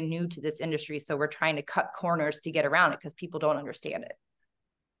it's very new to this industry. So we're trying to cut corners to get around it because people don't understand it.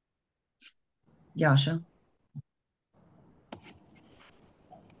 Yasha?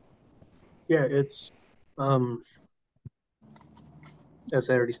 Yeah, it's as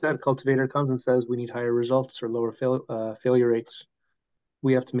I already said, a cultivator comes and says we need higher results or lower failure rates.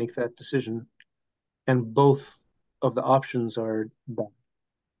 We have to make that decision, and both of the options are bad.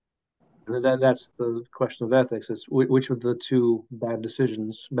 And that's the question of ethics: is which of the two bad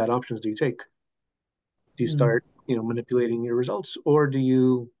decisions, bad options, do you take? Do you Mm. start, manipulating your results, or do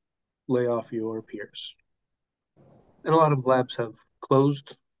you lay off your peers? And a lot of labs have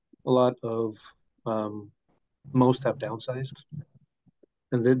closed. A lot of um, most have downsized,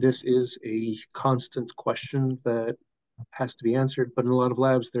 and this is a constant question that has to be answered. But in a lot of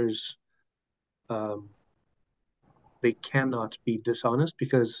labs, um, they cannot be dishonest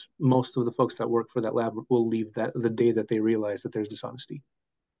because most of the folks that work for that lab will leave that the day that they realize that there's dishonesty.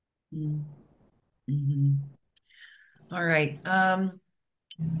 Mm. Mhm. All right.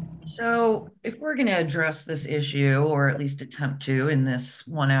 So if we're going to address this issue, or at least attempt to in this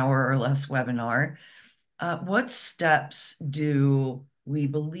 1 hour or less webinar, what steps do we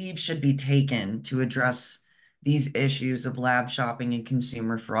believe should be taken to address these issues of lab shopping and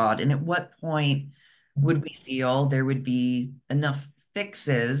consumer fraud? And at what point would we feel there would be enough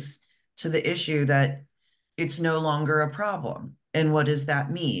fixes to the issue that it's no longer a problem? And what does that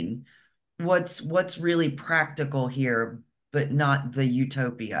mean? What's really practical here, but not the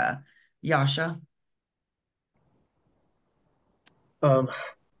utopia? Yasha? Um,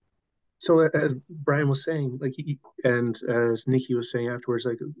 so as Brian was saying, and as Nikki was saying afterwards,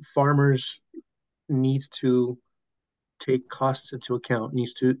 like farmers need to take costs into account,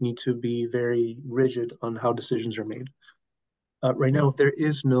 need to be very rigid on how decisions are made. Right now, if there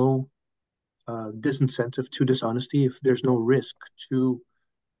is no disincentive to dishonesty, if there's no risk to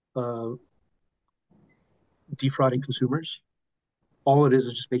uh, defrauding consumers, all it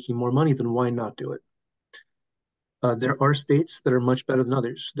is just making more money, then why not do it? There are states that are much better than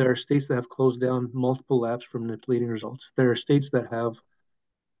others. There are states that have closed down multiple labs for manipulating results. There are states that have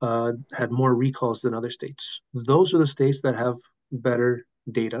had more recalls than other states. Those are the states that have better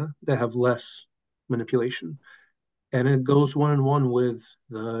data, that have less manipulation. And it goes one on one with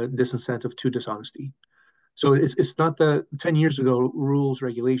the disincentive to dishonesty. So it's not that 10 years ago, rules,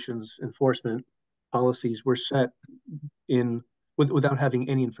 regulations, enforcement policies were set in without having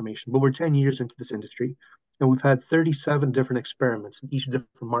any information. But we're 10 years into this industry, and we've had 37 different experiments in each different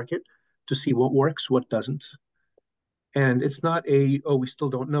market to see what works, what doesn't. And it's not oh, we still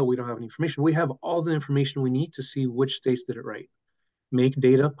don't know, we don't have any information. We have all the information we need to see which states did it right. Make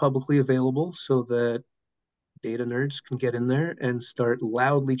data publicly available so that data nerds can get in there and start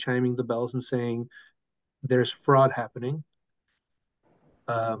loudly chiming the bells and saying there's fraud happening.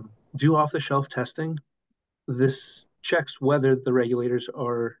 Do off the shelf testing. This checks whether the regulators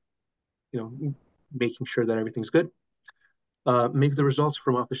are, making sure that everything's good. Make the results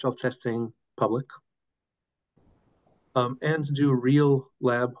from off the shelf testing public, and do real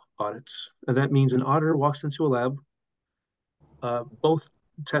lab audits. And that means an auditor walks into a lab, both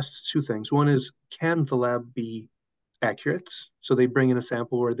tests two things. One is, can the lab be accurate? So they bring in a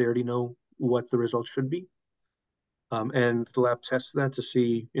sample where they already know what the results should be. And the lab tests that to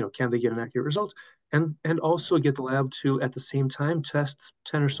see, can they get an accurate result? And also get the lab to, at the same time, test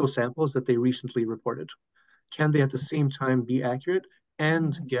 10 or so samples that they recently reported. Can they, at the same time, be accurate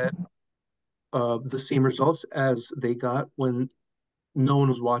and get the same results as they got when no one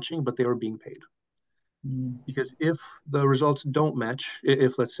was watching, but they were being paid? Because if the results don't match,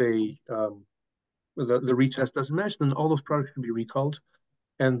 if let's say the retest doesn't match, then all those products can be recalled,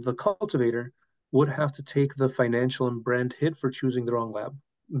 and the cultivator would have to take the financial and brand hit for choosing the wrong lab.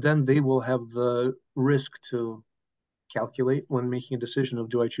 Then they will have the risk to calculate when making a decision of,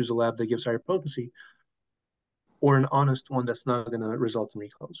 do I choose a lab that gives higher potency or an honest one that's not going to result in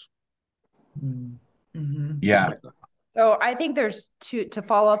recalls? Mm-hmm. Yeah. So I think there's to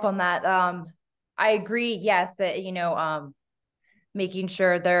follow up on that. I agree, yes, that making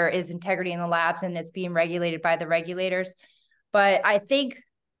sure there is integrity in the labs and it's being regulated by the regulators. But I think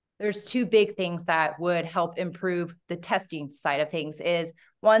there's two big things that would help improve the testing side of things. Is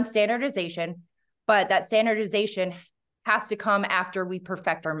one, standardization, but that standardization has to come after we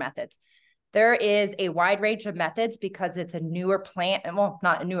perfect our methods. There is a wide range of methods because it's a newer plant, well,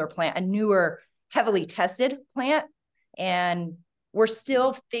 not a newer plant, a newer heavily tested plant. And we're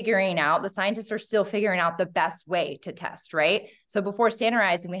still figuring out, the scientists are still figuring out the best way to test, right? So before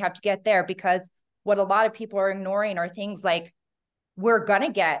standardizing, we have to get there, because what a lot of people are ignoring are things like, we're going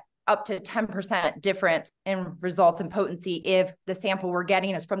to get up to 10% difference in results and potency if the sample we're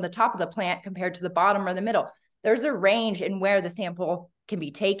getting is from the top of the plant compared to the bottom or the middle. There's a range in where the sample can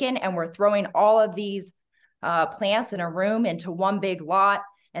be taken, and we're throwing all of these plants in a room into one big lot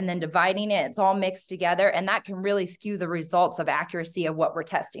and then dividing it. It's all mixed together, and that can really skew the results of accuracy of what we're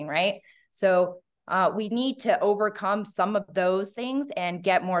testing, right? So we need to overcome some of those things and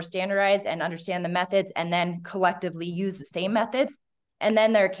get more standardized and understand the methods, and then collectively use the same methods. And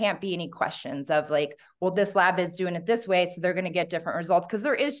then there can't be any questions of like, well, this lab is doing it this way, so they're going to get different results. Because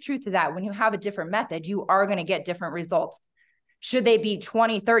there is truth to that. When you have a different method, you are going to get different results. Should they be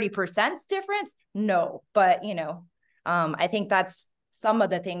 20, 30% difference? No. But, I think that's some of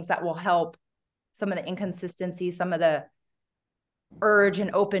the things that will help some of the inconsistencies, some of the urge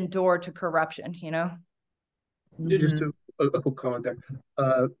and open door to corruption, Just a quick comment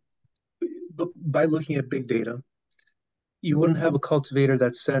there. By looking at big data, you wouldn't have a cultivator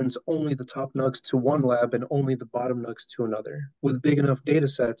that sends only the top nugs to one lab and only the bottom nugs to another. With big enough data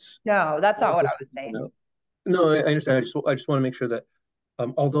sets, No, that's not what I was saying. No, I understand. I just want to make sure that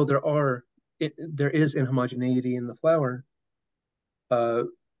although there is inhomogeneity in the flower, that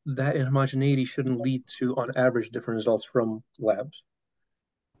inhomogeneity shouldn't lead to, on average, different results from labs.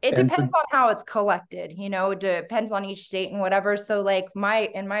 It depends on how it's collected, it depends on each state and whatever. So like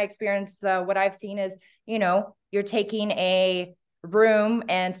in my experience, what I've seen is, you're taking a room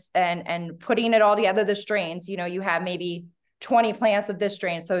and putting it all together, the strains, you have maybe 20 plants of this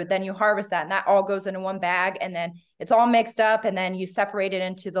strain. So then you harvest that and that all goes into one bag, and then it's all mixed up, and then you separate it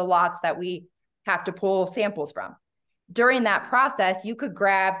into the lots that we have to pull samples from. During that process, you could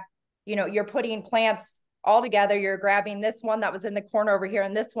grab, you're putting plants all together, you're grabbing this one that was in the corner over here,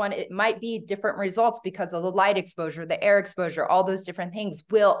 and this one, it might be different results because of the light exposure, the air exposure, all those different things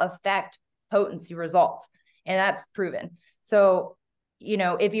will affect potency results. And that's proven. So,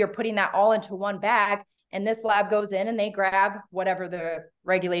 if you're putting that all into one bag, and this lab goes in and they grab whatever the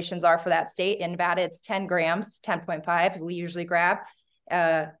regulations are for that state. In Nevada, it's 10 grams, 10.5. We usually grab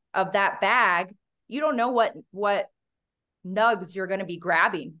of that bag. You don't know what nugs you're going to be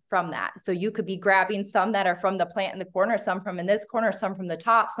grabbing from that. So you could be grabbing some that are from the plant in the corner, some from in this corner, some from the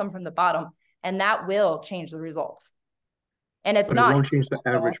top, some from the bottom, and that will change the results. And it won't change the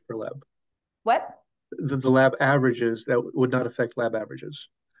average per lab. What? The lab averages, that would not affect lab averages.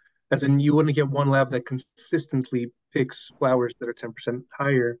 As in, you wouldn't get one lab that consistently picks flowers that are 10%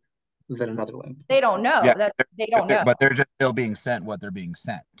 higher than another lab. They don't know. Yeah, they don't know. But they're just still being sent what they're being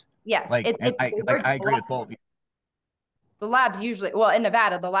sent. Yes. I agree with both. The labs usually, well, in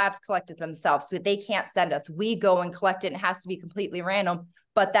Nevada, the labs collect it themselves. So they can't send us. We go and collect it, and it has to be completely random.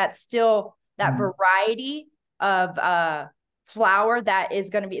 But that's still that variety of flower that is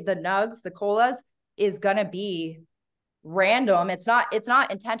going to be the nugs, the colas, is going to be random. It's not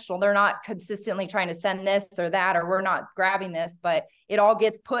intentional. They're not consistently trying to send this or that, or we're not grabbing this, but it all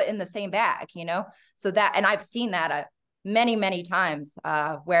gets put in the same bag, so that, and I've seen that many, many times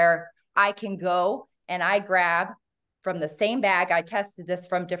where I can go and I grab from the same bag. I tested this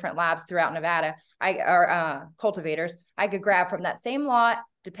from different labs throughout Nevada, cultivators. I could grab from that same lot,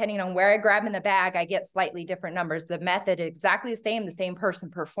 depending on where I grab in the bag, I get slightly different numbers. The method is exactly the same person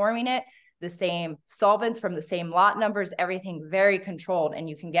performing it, the same solvents from the same lot numbers, everything very controlled, and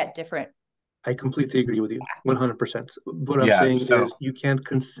you can get different. I completely agree with you, 100%. What I'm saying is you can't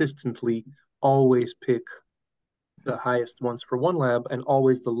consistently always pick the highest ones for one lab and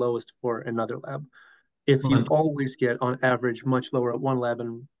always the lowest for another lab. If you always get, on average, much lower at one lab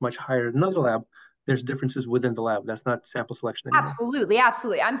and much higher at another lab, there's differences within the lab. That's not sample selection anymore.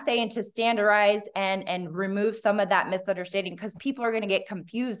 Absolutely. I'm saying to standardize and remove some of that misunderstanding, because people are going to get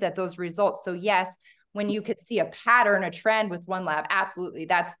confused at those results. So yes, when you could see a pattern, a trend with one lab, absolutely,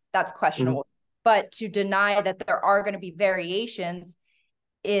 that's questionable. But to deny that there are going to be variations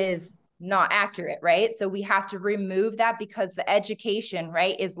is not accurate, right? So we have to remove that, because the education,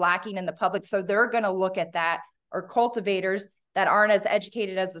 right, is lacking in the public. So they're going to look at that, or cultivators that aren't as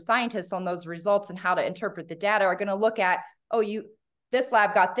educated as the scientists on those results and how to interpret the data are going to look at, this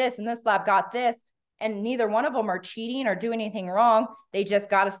lab got this and this lab got this, and neither one of them are cheating or doing anything wrong. They just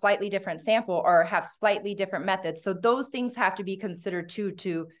got a slightly different sample or have slightly different methods. So those things have to be considered too,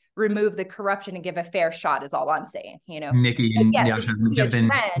 to remove the corruption and give a fair shot, is all I'm saying, Nikki and yes, it a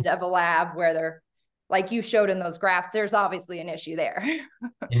trend of a lab where they're, like you showed in those graphs, there's obviously an issue there.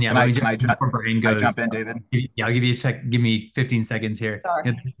 And can I jump in, David? Yeah, I'll give you a check. Give me 15 seconds here.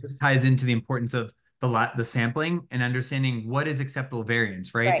 This ties into the importance of the sampling and understanding what is acceptable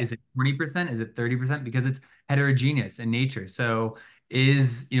variance, right? Is it 20%? Is it 30%? Because it's heterogeneous in nature. So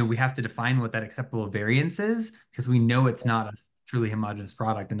we have to define what that acceptable variance is, because we know it's not a truly homogeneous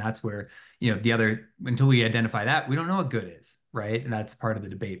product. And that's where, until we identify that, we don't know what good is, right? And that's part of the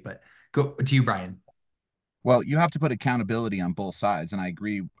debate. But go to you, Brian. Well, you have to put accountability on both sides, and I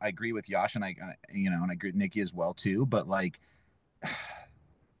agree with Yash, and and I agree with Nikki as well too. But like,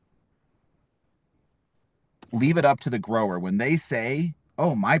 leave it up to the grower when they say,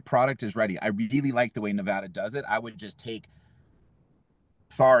 "Oh, my product is ready." I really like the way Nevada does it. I would just take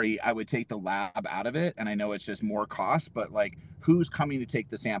sorry, I would take the lab out of it. And I know it's just more cost, but like who's coming to take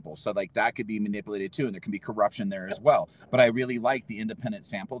the sample? So like that could be manipulated too. And there can be corruption there as well. But I really like the independent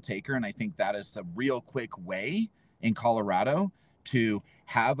sample taker. And I think that is a real quick way in Colorado to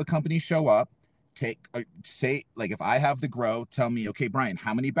have a company show up, say, like if I have the grow, tell me, okay, Brian,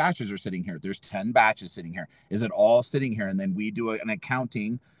 how many batches are sitting here? There's 10 batches sitting here. Is it all sitting here? And then we do an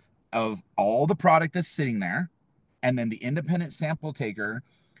accounting of all the product that's sitting there. And then the independent sample taker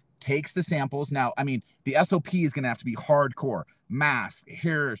takes the samples. Now, I mean, the SOP is going to have to be hardcore: mask,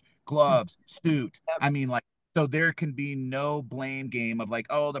 hairs, gloves, suit. I mean, like, so there can be no blame game of like,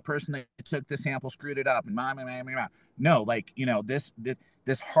 oh, the person that took the sample screwed it up and no, like, this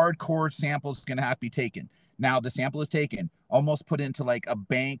hardcore sample is going to have to be taken. Now the sample is taken, almost put into like a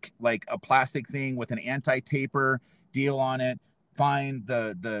bank, like a plastic thing with an anti-taper deal on it. Fine,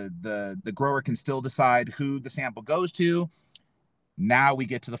 the grower can still decide who the sample goes to. Now we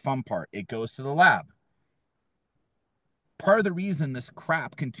get to the fun part. It goes to the lab. Part of the reason this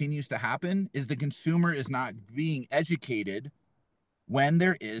crap continues to happen is the consumer is not being educated when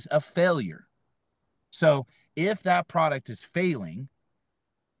there is a failure. So if that product is failing,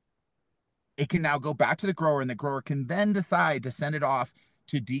 it can now go back to the grower, and the grower can then decide to send it off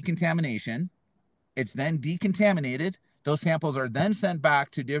to decontamination. It's then decontaminated. Those samples are then sent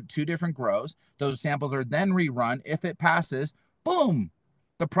back to two different grows. Those samples are then rerun. If it passes, boom,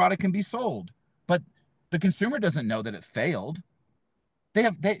 the product can be sold. But the consumer doesn't know that it failed.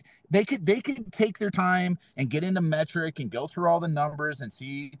 They could take their time and get into metric and go through all the numbers and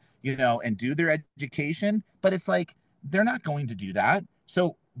see, and do their education. But it's like they're not going to do that.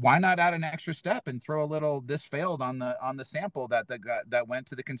 So why not add an extra step and throw a little "this failed" on the sample that went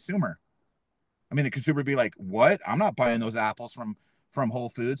to the consumer? I mean, the consumer would be like, "What? I'm not buying those apples from Whole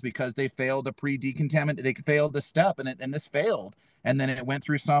Foods because they failed to pre-decontaminate. They failed the step, and this failed, and then it went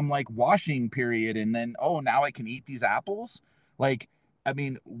through some like washing period, and then now I can eat these apples." Like, I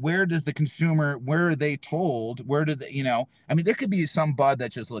mean, where does the consumer? Where are they told? Where do they? I mean, there could be some bud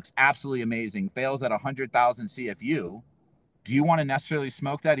that just looks absolutely amazing, fails at 100,000 CFU. Do you want to necessarily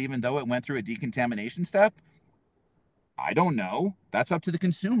smoke that, even though it went through a decontamination step? I don't know. That's up to the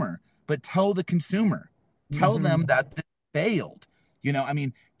consumer. But tell the consumer, tell them that this failed. I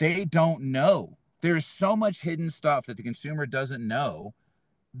mean, they don't know. There's so much hidden stuff that the consumer doesn't know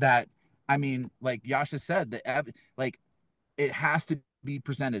that, I mean, like Yasha said, like it has to be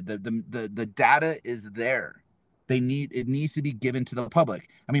presented. The data is there. It needs to be given to the public.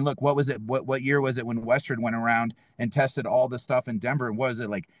 I mean, look, what was it? What year was it when Western went around and tested all the stuff in Denver? And was it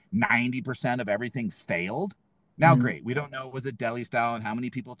like 90% of everything failed? Now, great. We don't know, was it deli style and how many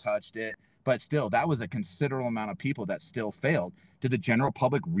people touched it, but still, that was a considerable amount of people that still failed. Did the general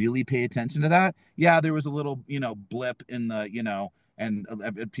public really pay attention to that? Yeah, there was a little, blip in the,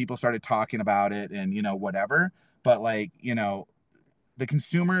 and people started talking about it and, whatever. But like, the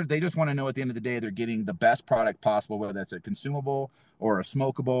consumer, they just want to know at the end of the day they're getting the best product possible, whether that's a consumable or a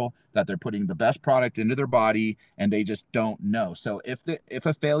smokable, that they're putting the best product into their body, and they just don't know. So if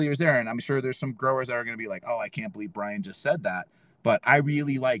a failure is there, and I'm sure there's some growers that are going to be like, oh, I can't believe Brian just said that, but I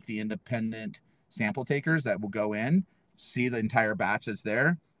really like the independent sample takers that will go in, see the entire batch that's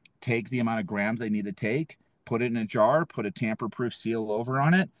there, take the amount of grams they need to take, put it in a jar, put a tamper-proof seal over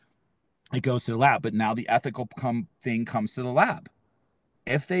on it. It goes to the lab, but now the ethical thing comes to the lab.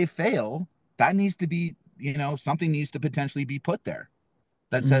 If they fail, that needs to be, something needs to potentially be put there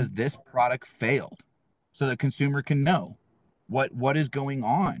that says this product failed, so the consumer can know what is going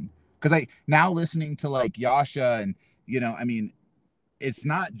on. Because I now listening to like Yasha and, I mean, it's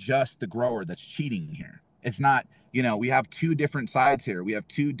not just the grower that's cheating here. It's not, we have two different sides here. We have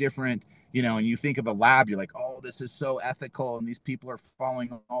two different, and you think of a lab, you're like, oh, this is so ethical and these people are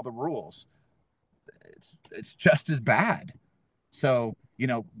following all the rules. It's just as bad. So,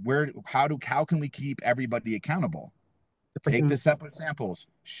 how can we keep everybody accountable? Take the separate samples,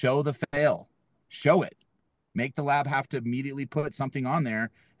 show the fail, show it, make the lab have to immediately put something on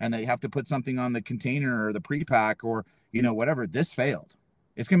there, and they have to put something on the container or the pre-pack or, whatever. This failed.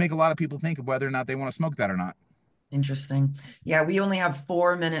 It's going to make a lot of people think of whether or not they want to smoke that or not. Interesting. Yeah, we only have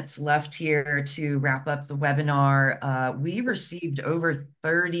 4 minutes left here to wrap up the webinar. We received over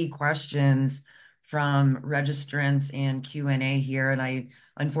 30 questions from registrants and Q&A here, and I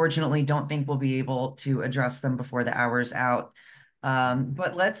unfortunately don't think we'll be able to address them before the hour's out.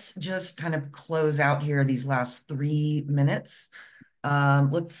 But let's just kind of close out here these last 3 minutes.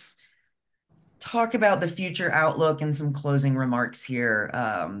 Let's talk about the future outlook and some closing remarks here.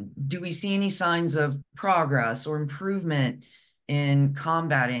 Do we see any signs of progress or improvement in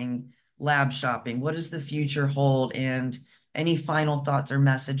combating lab shopping? What does the future hold? And any final thoughts or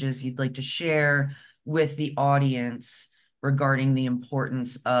messages you'd like to share with the audience regarding the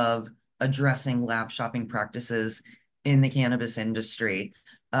importance of addressing lab shopping practices in the cannabis industry?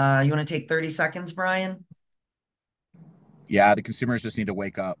 You want to take 30 seconds, Brian? Yeah, the consumers just need to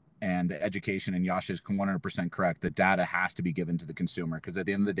wake up, and the education, and Yash is 100% correct. The data has to be given to the consumer, because at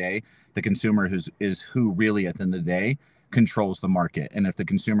the end of the day, the consumer is who really at the end of the day controls the market. And if the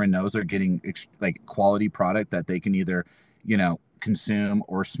consumer knows they're getting like quality product that they can either, consume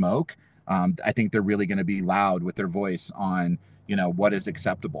or smoke, I think they're really going to be loud with their voice on, what is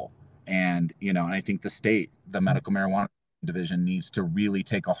acceptable. And I think the state, the medical marijuana division, needs to really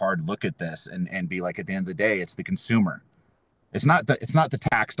take a hard look at this and be like, at the end of the day, it's the consumer. It's not the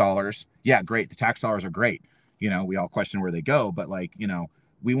tax dollars. Yeah, great. The tax dollars are great. We all question where they go, but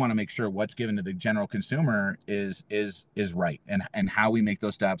we want to make sure what's given to the general consumer is right, and how we make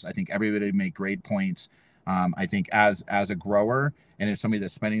those steps. I think everybody make great points. I think as a grower and as somebody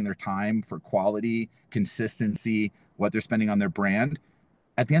that's spending their time for quality, consistency, what they're spending on their brand,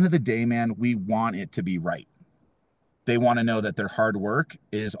 at the end of the day, man, we want it to be right. They want to know that their hard work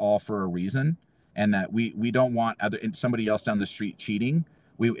is all for a reason, and that we don't want somebody else down the street cheating.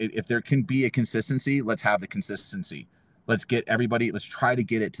 If there can be a consistency, let's have the consistency. Let's try to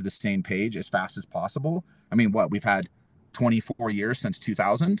get it to the same page as fast as possible. I mean, we've had 24 years since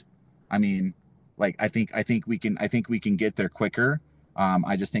 2000. I mean, I think we can get there quicker.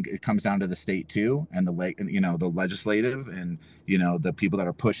 I just think it comes down to the state too, and the legislative, and the people that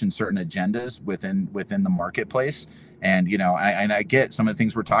are pushing certain agendas within the marketplace. And I get some of the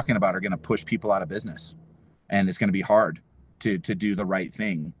things we're talking about are going to push people out of business, and it's going to be hard to do the right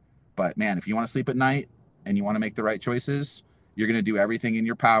thing. But man, if you want to sleep at night and you want to make the right choices, you're going to do everything in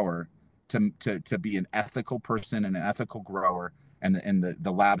your power to be an ethical person and an ethical grower, and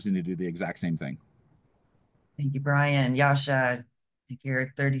the labs need to do the exact same thing. Thank you, Brian. Yasha, take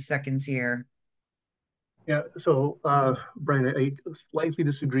your 30 seconds here. Yeah, so Brian, I slightly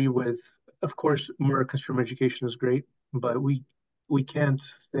disagree with, of course, more consumer education is great, but we can't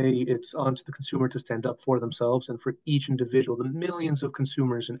say it's on to the consumer to stand up for themselves, and for each individual, the millions of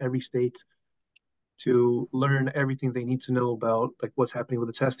consumers in every state, to learn everything they need to know about like what's happening with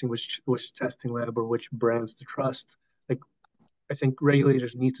the testing, which testing lab or which brands to trust. Like, I think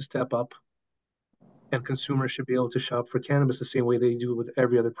regulators need to step up, and consumers should be able to shop for cannabis the same way they do with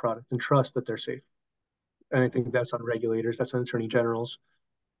every other product and trust that they're safe. And I think that's on regulators, that's on attorney generals.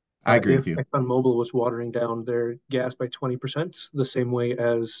 I agree If with you. ExxonMobil was watering down their gas by 20%, the same way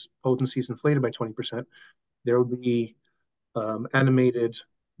as potency is inflated by 20%, there would be animated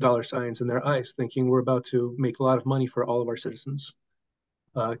dollar signs in their eyes, thinking we're about to make a lot of money for all of our citizens.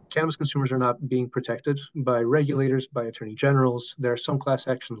 Cannabis consumers are not being protected by regulators, by attorney generals. There are some class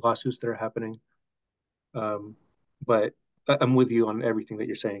action lawsuits that are happening. But I'm with you on everything that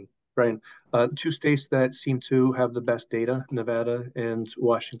you're saying, Brian. Two states that seem to have the best data, Nevada and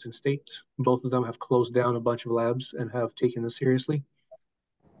Washington State. Both of them have closed down a bunch of labs and have taken this seriously.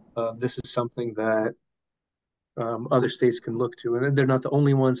 This is something that other states can look to, and they're not the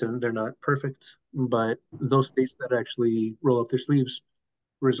only ones, and they're not perfect, but those states that actually roll up their sleeves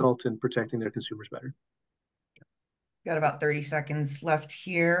result in protecting their consumers better. Got about 30 seconds left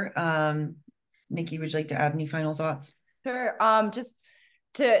here. Nikki, would you like to add any final thoughts? Sure. Just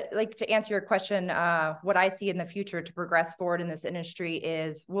to answer your question, what I see in the future to progress forward in this industry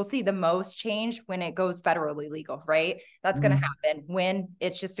is we'll see the most change when it goes federally legal, right? That's going to happen when.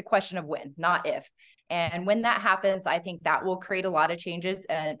 It's just a question of when, not if. And when that happens, I think that will create a lot of changes.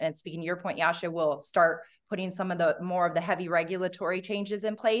 And speaking to your point, Yasha, we'll start putting some of the more of the heavy regulatory changes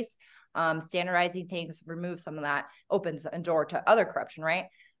in place, standardizing things, remove some of that, opens a door to other corruption, right?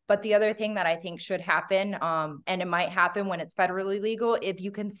 But the other thing that I think should happen, and it might happen when it's federally legal, if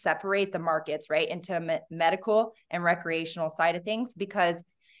you can separate the markets, right, into medical and recreational side of things, because,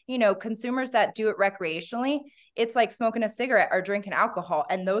 consumers that do it recreationally, it's like smoking a cigarette or drinking alcohol.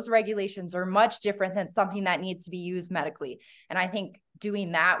 And those regulations are much different than something that needs to be used medically. And I think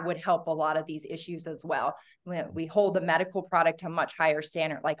doing that would help a lot of these issues as well. We hold the medical product to a much higher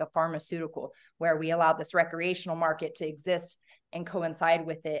standard, like a pharmaceutical, where we allow this recreational market to exist and coincide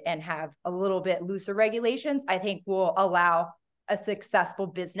with it and have a little bit looser regulations, I think will allow a successful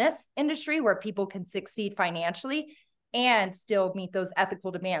business industry where people can succeed financially and still meet those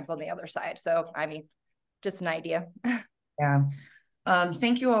ethical demands on the other side. So, I mean, just an idea. Yeah.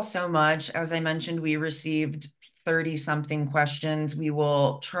 Thank you all so much. As I mentioned, we received 30 something questions. We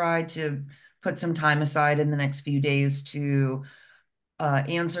will try to put some time aside in the next few days to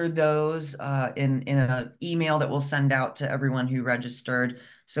answer those in an email that we'll send out to everyone who registered.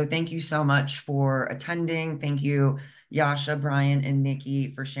 So thank you so much for attending. Thank you, Yasha, Brian, and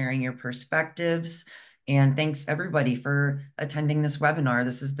Nikki, for sharing your perspectives. And thanks everybody for attending this webinar.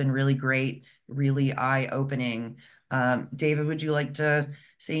 This has been really great, really eye-opening. David, would you like to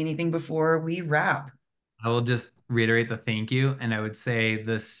say anything before we wrap? I will just reiterate the thank you. And I would say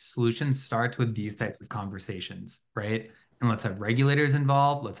the solution starts with these types of conversations, right? And let's have regulators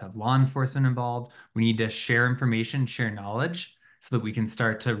involved. Let's have law enforcement involved. We need to share information, share knowledge so that we can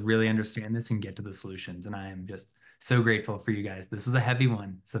start to really understand this and get to the solutions. And I am just so grateful for you guys. This was a heavy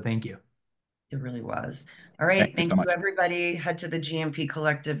one. So thank you. It really was. All right. Thank you so Thank you, much. everybody. Head to the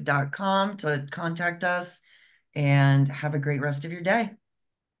gmpcollective.com to contact us and have a great rest of your day.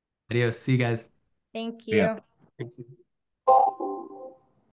 Adios. See you guys. Thank Yeah. you. Thank you.